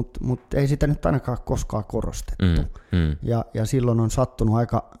pimennossa, mutta ei sitä nyt ainakaan koskaan korostettu. Ja silloin on sattunut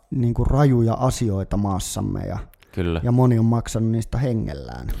aika niin kuin rajuja asioita maassamme ja moni on maksanut niistä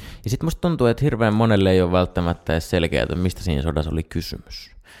hengellään. Ja sitten musta tuntuu, että hirveän monelle ei ole välttämättä edes selkeää, että mistä siinä sodassa oli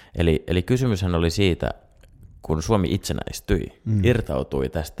kysymys. Eli kysymyshän oli siitä, kun Suomi itsenäistyi, irtautui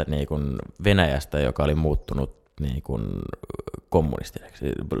tästä niin kuin Venäjästä, joka oli muuttunut niin kuin kommunistiseksi.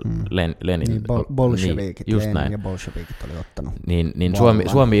 Lenin, bolshevikit, niin, Lenin ja bolshevikit oli ottanut. Niin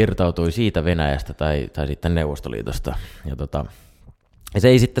Suomi irtautui siitä Venäjästä tai sitten Neuvostoliitosta. Ja se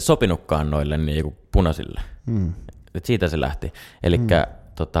ei sitten sopinutkaan noille niin kuin punaisille. Et siitä se lähti. Elikkä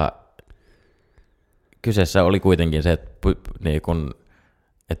kyseessä oli kuitenkin se,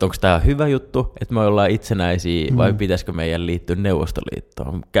 että onko tämä hyvä juttu, että me ollaan itsenäisiä, vai pitäisikö meidän liittyä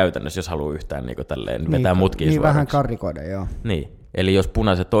Neuvostoliittoon? Käytännössä, jos haluaa yhtään niin tälleen vetää mutkia niin suoraksi. Vähän karrikoida, joo. Niin, eli jos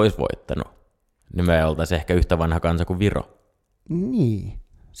punaiset olisi voittanut, niin me oltaisiin ehkä yhtä vanha kansa kuin Viro. Niin,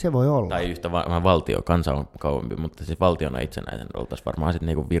 se voi olla. Tai yhtä vanha valtio, kansa on kauempi, mutta siis valtiona itsenäisen oltaisiin varmaan sitten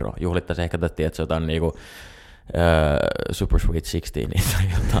niin Viro. Juhlittaisiin ehkä tätä, että se jotain niin kuin, Super Sweet 16 tai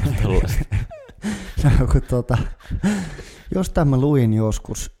jotain tällaista. Jostain mä luin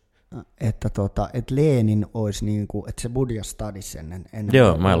joskus, että Lenin olisi niinku, että se Buddha Studies ennen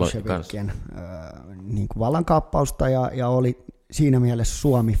bolshevikien niinku vallankaappausta ja oli siinä mielessä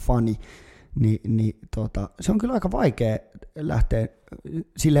Suomi-fani, niin se on kyllä aika vaikea lähteä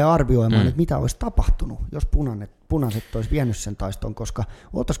sille arvioimaan, että mitä olisi tapahtunut, jos punaiset olisi vienyt sen taiston, koska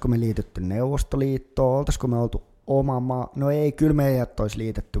oltaisiko me liitytty Neuvostoliittoon, oltaisiko me oltu oma maa, no ei, kyllä meidät olisi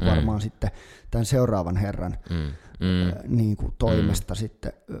liitetty varmaan sitten tämän seuraavan herran niin kuin toimesta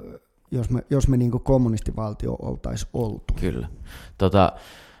sitten, jos me niin kuin kommunistivaltio oltaisiin oltu. Kyllä.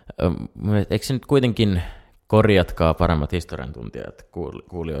 Eikö se nyt kuitenkin, korjatkaa paremmat historiantuntijat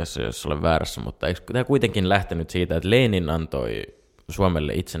kuulijoissa, jos olen väärässä, mutta eikö tämä kuitenkin lähtenyt siitä, että Lenin antoi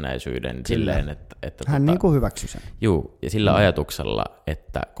Suomelle itsenäisyyden silleen, että hän niin kuin hyväksyi sen. Juu, ja sillä ajatuksella,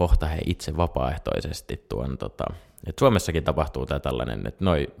 että kohta he itse vapaaehtoisesti tuon Et Suomessakin tapahtuu tämä tällainen, että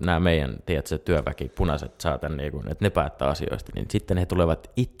nämä meidän, tiedätkö, työväki, punaiset saatan, niin kun, että ne päättää asioista, niin sitten he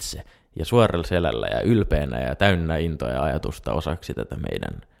tulevat itse ja suoralla selällä ja ylpeänä ja täynnä intoa ja ajatusta osaksi tätä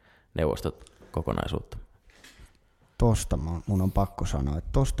meidän neuvostokokonaisuutta. Tosta mun on pakko sanoa, että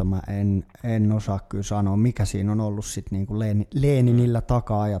tosta mä en osaa kyllä sanoa, mikä siinä on ollut sitten niinku Leninillä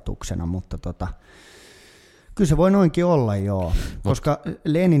taka-ajatuksena, mutta kyllä se voi noinkin olla, joo, koska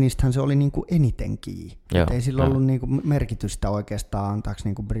Leninistähän se oli niinku eniten kiinni. Ei sillä ollut niinku merkitystä oikeastaan, antaako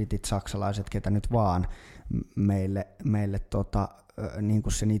niinku britit, saksalaiset, ketä nyt vaan meille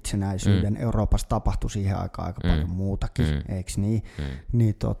niinku sen itsenäisyyden. Euroopassa tapahtui siihen aikaan aika paljon muutakin, eikö niin?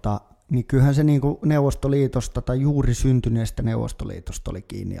 Niin kyllähän se niinku Neuvostoliitosta tai juuri syntyneestä Neuvostoliitosta oli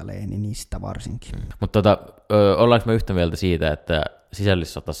kiinni ja Leninistä varsinkin. Mutta ollaanko me yhtä mieltä siitä, että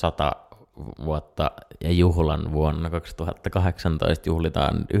sisällissota 100 vuotta ja juhlan vuonna 2018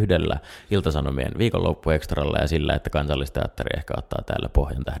 juhlitaan yhdellä Ilta-Sanomien viikonloppuekstralla ja sillä, että Kansallisteatteri ehkä ottaa täällä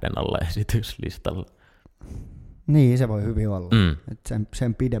Pohjan tähden alla esityslistalla? Niin, se voi hyvin olla. Että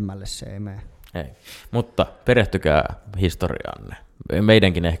sen pidemmälle se ei mene. Ei. Mutta perehtykää historiaanne.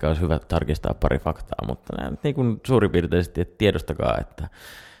 Meidänkin ehkä olisi hyvä tarkistaa pari faktaa, mutta niin kuin suurin piirteisesti että tiedostakaa, että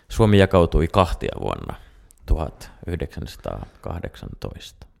Suomi jakautui 2 vuonna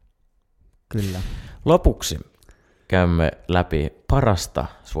 1918. Kyllä. Lopuksi käymme läpi parasta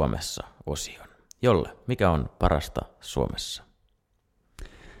Suomessa -osion. Jolle, mikä on parasta Suomessa?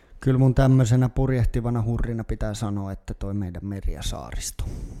 Kyllä mun tämmöisenä purjehtivana hurrina pitää sanoa, että toi meidän meri ja saaristo.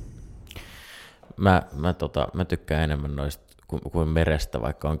 Mä tykkään enemmän noista kuin merestä,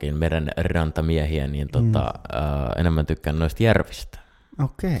 vaikka onkin meren rantamiehiä, niin enemmän tykkään noista järvistä.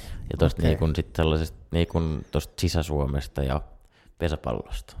 Okei. Ja tuosta niin sit sellaisesta niin tuosta Sisä-Suomesta ja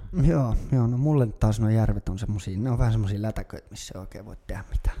pesäpallosta. Joo, no mulle taas nuo järvet on semmosia, ne on vähän semmosia lätäköitä, missä ei oikein voi tehdä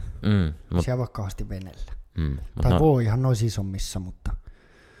mitään. Siellä voi kauheasti venellä. Tai voi ihan noissa isommissa, mutta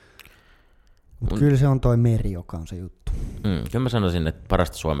kyllä se on toi meri, joka on se juttu. Kyllä mä sanoisin, että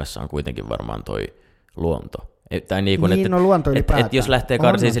parasta Suomessa on kuitenkin varmaan toi luonto. Tai luonto ylipäätään. Että jos lähtee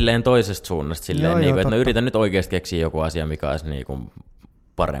karsiin silleen toisesta suunnasta, silleen, että mä yritän nyt oikeasti keksiä joku asia, mikä olisi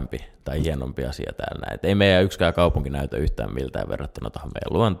parempi tai hienompi asia täällä. Et ei meidän yksikään kaupunki näytä yhtään miltään verrattuna tuohon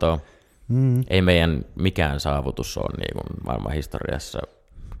meidän luontoon. Ei meidän mikään saavutus ole maailman historiassa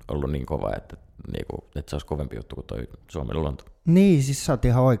ollut niin kova, että se olisi kovempi juttu kuin toi Suomen luonto. Niin, siis sä oot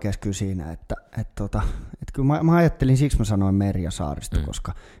ihan oikeassa kyllä siinä, että kyllä mä ajattelin, siksi mä sanoin meri ja saaristo,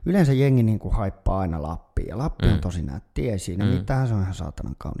 koska yleensä jengi niin kuin haippaa aina Lappia, ja Lappi on tosi nättiä, ei siinä mitään, se on ihan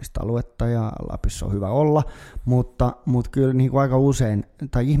saatanan kaunista aluetta, ja Lapissa on hyvä olla, mutta kyllä niin kuin aika usein,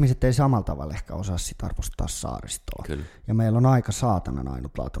 tai ihmiset ei samalla tavalla ehkä osaa sit arvostaa saaristoa, kyllä. Ja meillä on aika saatanan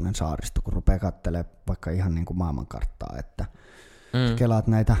ainutlaatuinen saaristo, kun rupeaa katselemaan vaikka ihan niin kuin maailmankarttaa, että kelaat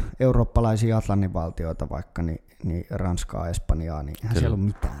näitä eurooppalaisia Atlantin valtioita vaikka, niin Ranskaa, Espanjaa, niin eihän siellä ole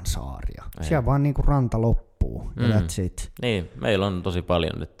mitään saaria. Ei. Siellä vaan niin kuin ranta loppuu, ja that's it. Niin, meillä on tosi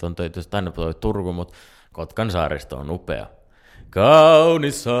paljon. Nyt on tietysti aina toi Turku, mutta Kotkan saaristo on upea.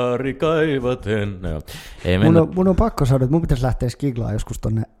 Kaunis saari kaivaten. No, mun on pakko sanoa, että mun pitäisi lähteä skiglaan joskus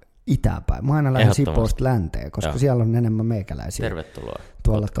tonne itäpäin. Mä aina lähden Sipoosta länteen, koska siellä on enemmän meikäläisiä. Tervetuloa.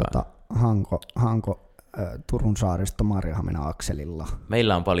 Tuolla Hanko Turun saaristo Marjahamina akselilla.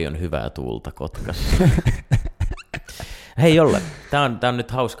 Meillä on paljon hyvää tuulta Kotkassa. Hei Jolle, tää on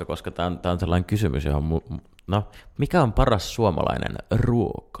nyt hauska, koska tää on sellainen kysymys, johon mikä on paras suomalainen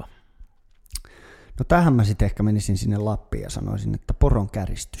ruoka? No tähän mä sitten ehkä menisin sinne Lappiin ja sanoisin, että poron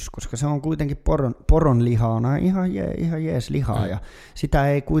käristys, koska se on kuitenkin poron lihaa, on ihan jees lihaa, ja sitä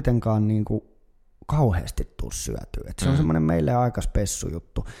ei kuitenkaan niinku kauheasti tule syötyä. Et se on semmoinen meille aika spessu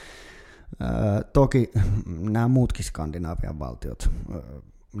juttu. Toki nämä muutkin Skandinaavian valtiot,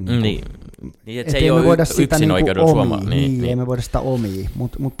 se ei ole yksin oikeuden suomalainen. Niin, ei me voida sitä omia,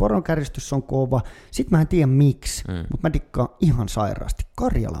 mutta poron käristys on kova. Sitten mä en tiedä miksi, mutta mä dikkaan ihan sairaasti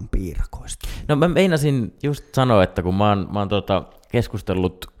Karjalan piirakoista. No mä meinasin just sanoa, että kun mä oon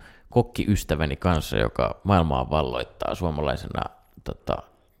keskustellut kokkiystäväni kanssa, joka maailmaa valloittaa suomalaisena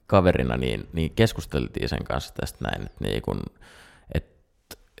kaverina, niin keskusteltiin sen kanssa tästä näin, että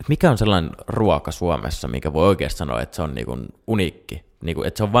mikä on sellainen ruoka Suomessa, mikä voi oikeasti sanoa, että se on uniikki,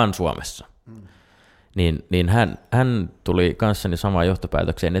 että se on vain Suomessa. Niin hän tuli kanssani samaan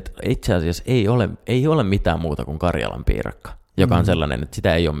johtopäätökseen, että itse asiassa ei ole mitään muuta kuin Karjalan piirakka, joka on sellainen, että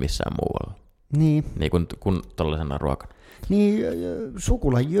sitä ei ole missään muualla. Niin kuin tuollaisena ruokana. Niin,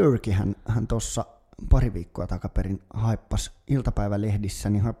 sukula Jyrki hän tuossa pari viikkoa takaperin haippasi iltapäivälehdissä,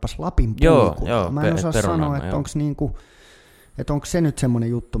 niin haippasi Lapin puikun. Mä en osaa sanoa, että onko se nyt semmoinen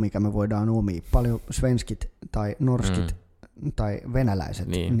juttu, mikä me voidaan omia. Paljon svenskit tai norskit tai venäläiset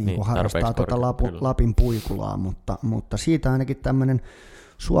niin, harrastaa Lapin puikulaa, mutta siitä ainakin tämmöinen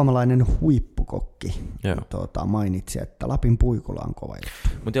suomalainen huippukokki mainitsi, että Lapin puikula on kova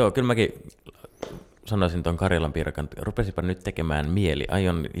juttu. Mutta joo, kyllä mäkin sanoisin tuon Karjalan piirakan, rupesipa nyt tekemään mieli.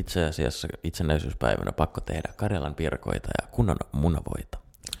 Aion itse asiassa itsenäisyyspäivänä pakko tehdä Karjalan piirakoita ja kunnon munavoita.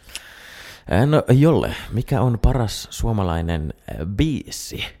 No Jolle, mikä on paras suomalainen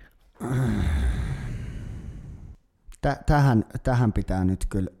biisi? Tähän pitää nyt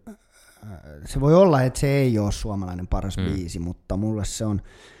kyllä, se voi olla, että se ei ole suomalainen paras biisi, mutta mulle se on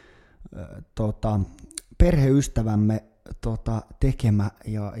perheystävämme tekemä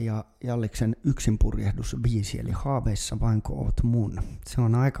ja Jalliksen yksinpurjehdusbiisi, eli Haaveissa vainko oot mun. Se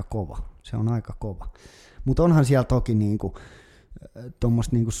on aika kova. Mutta onhan siellä toki niinku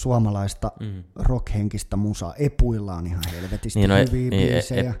tuommoista niinku suomalaista rockhenkistä musaa. Epuilla on ihan helvetisti hyviä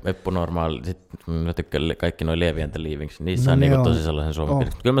biisejä. Eppu normaali, sitten mä tykkään kaikki noin Lievientä Liiviksi, niissä on niinku tosi sellaisen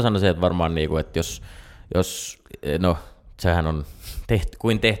suomenkielistä. Kyllä mä sanoisin, että varmaan niinku, että jos sehän on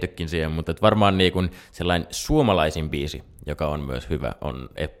tehtykin siihen, mutta että varmaan niinku sellainen suomalaisin biisi, joka on myös hyvä, on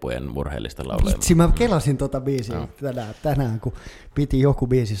Eppujen murheellista laulua. Vitsi, mä kelasin biisiä tänään, kun piti joku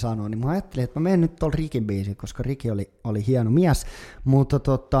biisi sanoa, niin mä ajattelin, että mä menen nyt tuolla Rikin biisiin, koska Riki oli hieno mies, mutta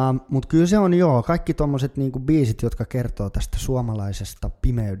kyllä se on kaikki tommoset niinku biisit, jotka kertoo tästä suomalaisesta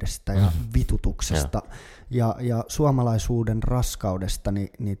pimeydestä ja vitutuksesta ja suomalaisuuden raskaudesta, niin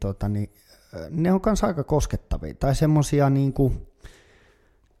ne on kans aika koskettavia, tai semmosia niinku,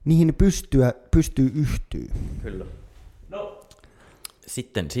 niihin pystyy yhtyy. Kyllä. No,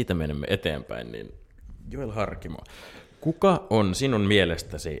 sitten siitä menemme eteenpäin, niin Joel Harkimo, kuka on sinun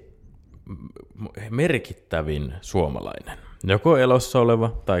mielestäsi merkittävin suomalainen? Joko elossa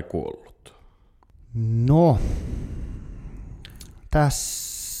oleva tai kuollut? No,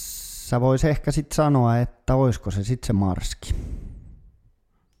 tässä voisi ehkä sitten sanoa, että olisiko se sitten se Marski.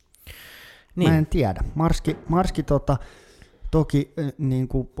 Niin. Mä en tiedä. Marski toki niin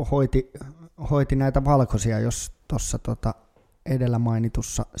kuin hoiti näitä valkoisia, jos tuossa edellä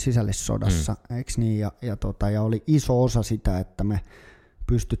mainitussa sisällissodassa, eikö niin? Ja oli iso osa sitä, että me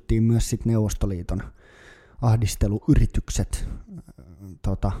pystyttiin myös sit Neuvostoliiton ahdisteluyritykset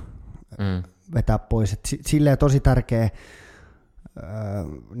vetää pois. Et silleen tosi tärkeä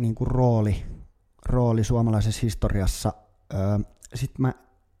niin kuin rooli suomalaisessa historiassa. Sitten mä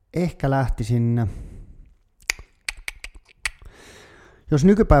ehkä lähtisin, jos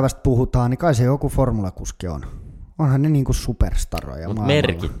nykypäivästä puhutaan, niin kai se joku formulakuski on. Onhan ne niinku superstaroja maailmalla.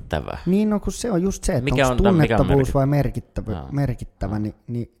 Merkittävä. Niin, no kun se on just se, että onko tunnettavuus vai merkittävä,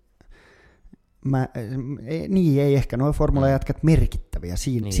 niin ei ehkä nuo formulajätkät merkittäviä.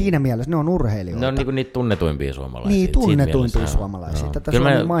 Siinä mielessä ne on urheilijoita. Ne on niinku niitä tunnetuimpia suomalaisia. Niin, tunnetuimpia suomalaisia. Tätä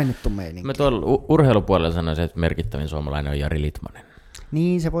on mainittu meininki. Mä tuolla urheilupuolella sanoisin, että merkittävin suomalainen on Jari Litmanen.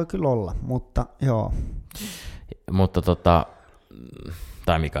 Niin, se voi kyllä olla, mutta joo. Mutta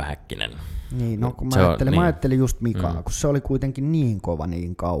tai Mika Häkkinen. Niin, no kun mä ajattelin just Mikaa, kun se oli kuitenkin niin kova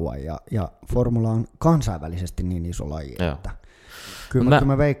niin kauan ja formula on kansainvälisesti niin iso laji, että kyllä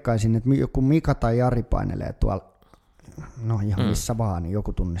mä veikkaisin, että kun Mika tai Jari painelee tuolla, no ihan missä vaan, niin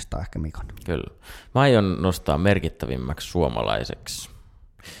joku tunnistaa ehkä Mikan. Kyllä. Mä aion nostaa merkittävimmäksi suomalaiseksi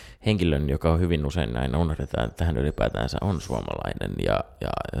henkilön, joka on hyvin usein näin unohdetaan, että hän ylipäätänsä on suomalainen ja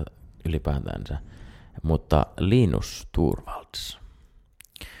ylipäätänsä, mutta Linus Torvalds.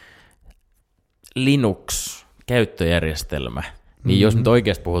 Linux-käyttöjärjestelmä, niin jos nyt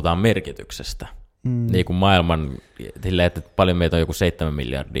oikeasti puhutaan merkityksestä, niin kuin maailman, sillä että paljon meitä on joku 7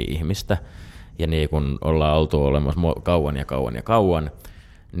 miljardia ihmistä, ja niin kuin ollaan oltu olemassa kauan,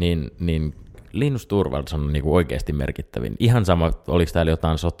 niin Linus Torvalds on niin kuin oikeasti merkittävin. Ihan sama, oliko täällä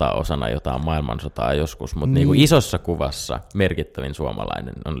jotain sotaa osana, jotain maailmansotaa joskus, mutta niin kuin isossa kuvassa merkittävin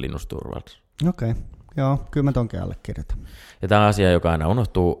suomalainen on Linus Torvalds. Okei. Joo, kyllä mä tonkin allekirjoitan. Ja tämä on asia, joka aina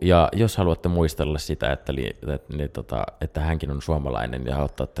unohtuu, ja jos haluatte muistella sitä, että hänkin on suomalainen, ja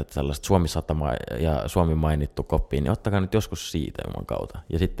ottaa sellaista Suomi-satama ja Suomi mainittu koppiin, niin ottakaa nyt joskus siitä Juman kautta,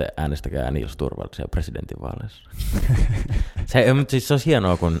 ja sitten äänestäkää Nils Torvaldsia presidentinvaaleissa. Se olisi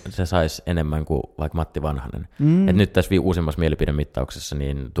hienoa, kun se saisi enemmän kuin vaikka Matti Vanhanen. Et nyt tässä uusimmassa mielipidemittauksessa,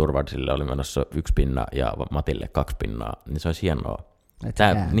 niin Torvaldsille oli menossa 1 pinna, ja Matille 2 pinnaa, niin se olisi hienoa.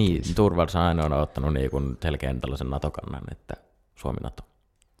 Torvalds on ainoana ottanut niin selkeän tällaisen NATO-kannan, että Suomi-NATO.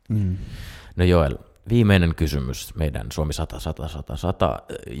 No Joel, viimeinen kysymys meidän Suomi 100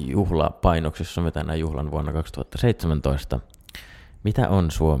 juhlapainoksissa. Me tänään juhlan vuonna 2017. Mitä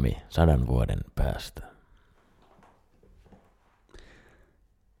on Suomi 100 vuoden päästä?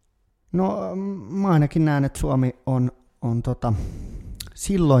 No mä ainakin näen, että Suomi on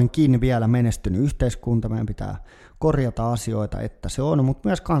silloinkin vielä menestynyt yhteiskunta, meidän pitää korjata asioita, että se on, mutta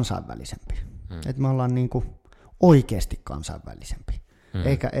myös kansainvälisempi. Että me ollaan niin kuin oikeasti kansainvälisempi,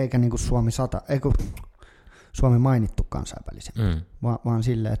 eikä niin kuin Suomi mainittu kansainvälisempi, vaan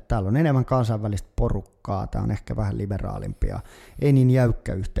silleen, että täällä on enemmän kansainvälistä porukkaa, tämä on ehkä vähän liberaalimpia, ei niin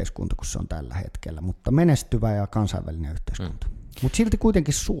jäykkä yhteiskunta kuin se on tällä hetkellä, mutta menestyvä ja kansainvälinen yhteiskunta. Mutta silti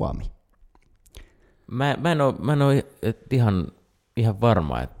kuitenkin Suomi. Mä en ole ihan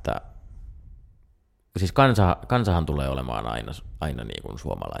varma, että siis kansahan tulee olemaan aina niin kuin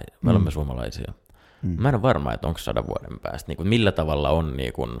suomalaisia. Me olemme suomalaisia. Mä en ole varma, että onko 100 vuoden päästä, niin kuin millä tavalla on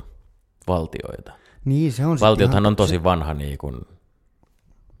niin kuin valtioita. Niin, se on valtiothan on tosi vanha, niin kuin,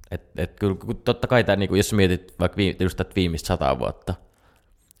 kyllä totta kai tämä, niin kuin, jos mietit vaikka just tätä viimeistä 100 vuotta,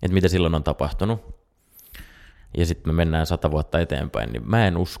 että mitä silloin on tapahtunut, ja sitten me mennään 100 vuotta eteenpäin, niin mä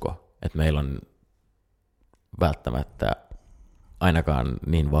en usko, että meillä on välttämättä ainakaan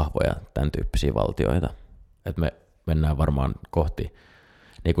niin vahvoja tämän tyyppisiä valtioita, että me mennään varmaan kohti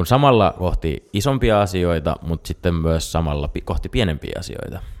isompia asioita, mutta sitten myös samalla kohti pienempiä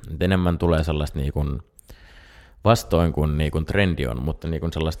asioita. Et enemmän tulee sellaista niin kuin vastoin kuin, niin kuin trendi on, mutta niin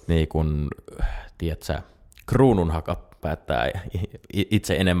kuin sellaista niin kuin, tiedätkö, kruununhaka päättää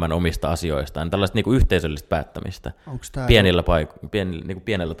itse enemmän omista asioistaan, tällaista niin kuin yhteisöllistä päättämistä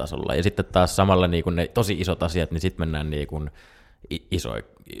pienellä tasolla. Ja sitten taas samalla niin kuin ne tosi isot asiat, niin sitten mennään niin kuin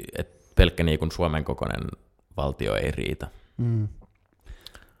että pelkkä niin kuin Suomen kokoinen valtio ei riitä.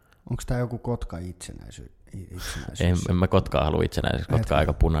 Onko tämä joku Kotka itsenäisyys? En mä Kotkaa halua itsenäiseksi, Kotka on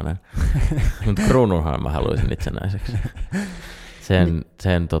aika punainen. Mutta kruununhan mä haluaisin itsenäiseksi.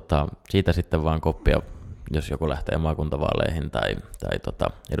 Siitä sitten vaan koppia, jos joku lähtee maakuntavaaleihin tai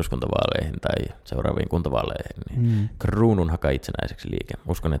eduskuntavaaleihin tai seuraaviin kuntavaaleihin, niin kruunun haka itsenäiseksi liike.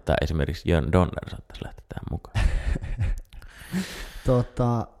 Uskon, että esimerkiksi Jörn Donner saattaisi lähteä tähän mukaan.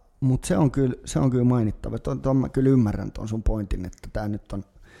 Mutta se on kyllä mainittava. Mä kyllä ymmärrän tuon sun pointin, että tämä nyt on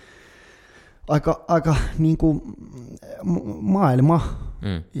aika niin kuin maailma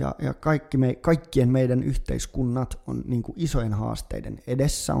ja kaikkien meidän yhteiskunnat on niin kuin isojen haasteiden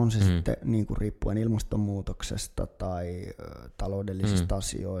edessä, on se sitten niin kuin riippuen ilmastonmuutoksesta tai taloudellisista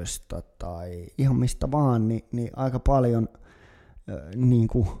asioista tai ihan mistä vaan, niin aika paljon niin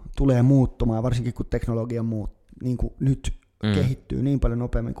kuin tulee muuttumaan, varsinkin kun teknologia niin kuin nyt kehittyy niin paljon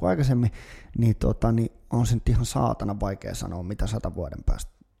nopeammin kuin aikaisemmin, niin on se nyt ihan saatana vaikea sanoa, mitä 100 vuoden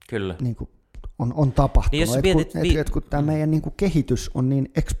päästä Kyllä. Niin kuin on tapahtunut. Niin kun tämä meidän niin kuin kehitys on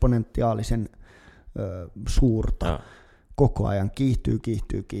niin eksponentiaalisen suurta, koko ajan kiihtyy,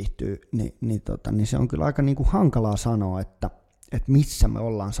 niin se on kyllä aika niin kuin hankalaa sanoa, että missä me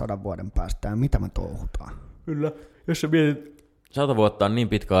ollaan 100 vuoden päästä ja mitä me touhutaan. Kyllä, jos sä mietit 100 vuotta on niin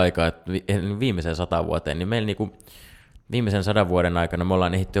pitkä aika, että viimeisen 100 vuoteen, niin meillä niinku viimeisen 100 vuoden aikana me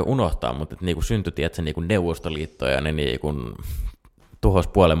ollaan ehditty jo unohtaa, mutta niinku syntyi niinku Neuvostoliitto ja ne niinku tuhosi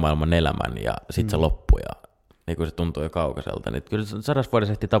puolen maailman elämän ja sitten se loppui ja niinku se tuntui jo kaukaiselta. Niin kyllä 100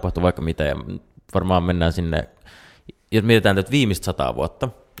 vuodessa ehti tapahtua vaikka mitä ja varmaan mennään sinne, jos mietitään tätä viimeistä 100 vuotta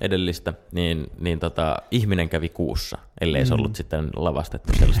edellistä, niin ihminen kävi kuussa, ellei se ollut sitten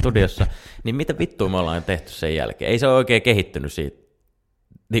lavastettu siellä studiossa, niin mitä vittua me ollaan tehty sen jälkeen? Ei se ole oikein kehittynyt siitä,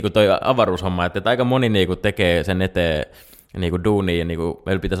 niin kuin toi avaruushomma, että aika moni niin kuin tekee sen eteen niin kuin duunia, ja niin kuin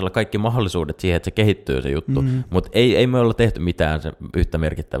meillä pitäisi olla kaikki mahdollisuudet siihen, että se kehittyy se juttu, mutta ei me olla tehty mitään se yhtä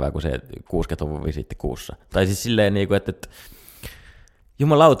merkittävää kuin se 60-luvun visiitti kuussa. Tai siis silleen, niin kuin, että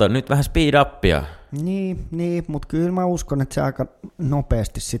jumalauta, nyt vähän speed upia. Niin, mutta kyllä mä uskon, että se aika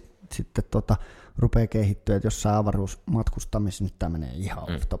nopeasti sitten rupeaa kehittyä, että jossain avaruusmatkustamisessa, nyt tämä menee ihan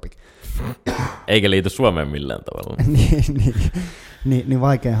off topic. Eikä liity Suomeen millään tavalla. niin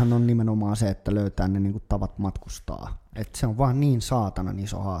vaikeahan on nimenomaan se, että löytää ne niinku tavat matkustaa. Et se on vaan niin saatanan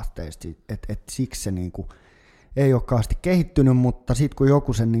iso haasteesti, että siksi se niinku ei ole kauheasti kehittynyt, mutta sitten kun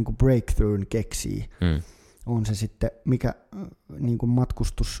joku sen niinku breakthroughin keksii, on se sitten mikä niinku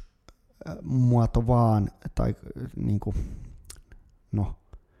matkustusmuoto vaan, tai niinku,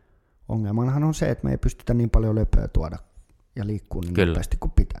 ongelmanahan on se, että me ei pystytä niin paljon löpöä tuoda ja liikkuu niin nopeasti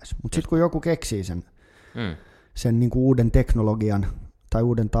kuin pitäisi. Mutta sitten kun joku keksii sen niin kuin uuden teknologian tai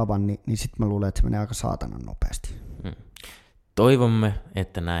uuden tavan, niin sitten mä luulen, että se menee aika saatanan nopeasti. Toivomme,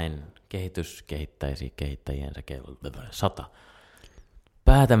 että näin kehitys kehittäisi kehittäjiensä 100.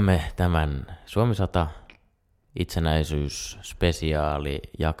 Päätämme tämän Suomi 100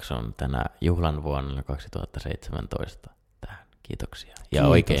 itsenäisyysspesiaalijakson tänä juhlan vuonna 2017. Kiitoksia. Ja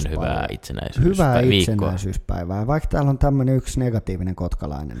oikein hyvää itsenäisyyspäivää. Hyvää itsenäisyyspäivää. Vaikka täällä on tämmöinen yksi negatiivinen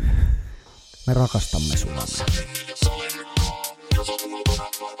kotkalainen, niin me rakastamme Suomea.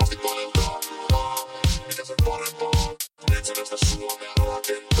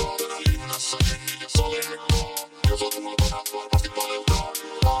 rakentaa. Tänä linnassa Jenni ja Salenkaa. Jos oot ulkona varmasti paleltaa.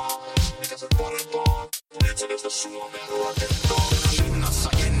 Mikä sen parempaa, kun itsenäistä Suomea rakentaa. Tänä linnassa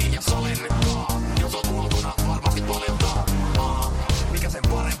Jenni ja Salenkaa. Jos oot ulkona varmasti paleltaa. Mikä sen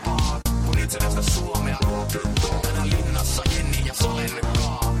parempaa, kun itsenäistä Suomea rakentaa. Tänä linnassa Jenni ja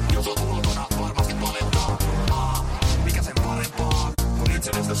Salenkaa. Jos oot ulkona varmasti paleltaa. Mikä sen parempaa, kun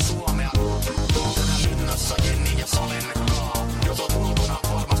itsenäistä Suomea rakentaa. Tänä linnassa Jenni ja Salenkaa. Jos oot ulkona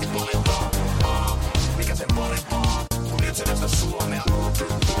varmasti paleltaa. Mikä sen parempaa, kun itsenäistä Suomea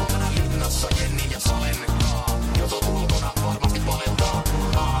rakentaa. Tänä linnassa Jenni ja Salenkaa. Jos oot ulkona varmasti paleltaa.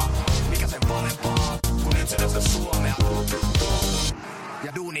 Mikä sen parempaa, kun itsenäistä Suomea rakentaa.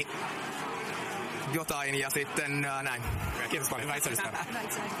 Ja duuni jotain ja sitten näin. Kiitos paljon. Hyvää itsenäistä.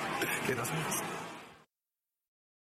 Kiitos.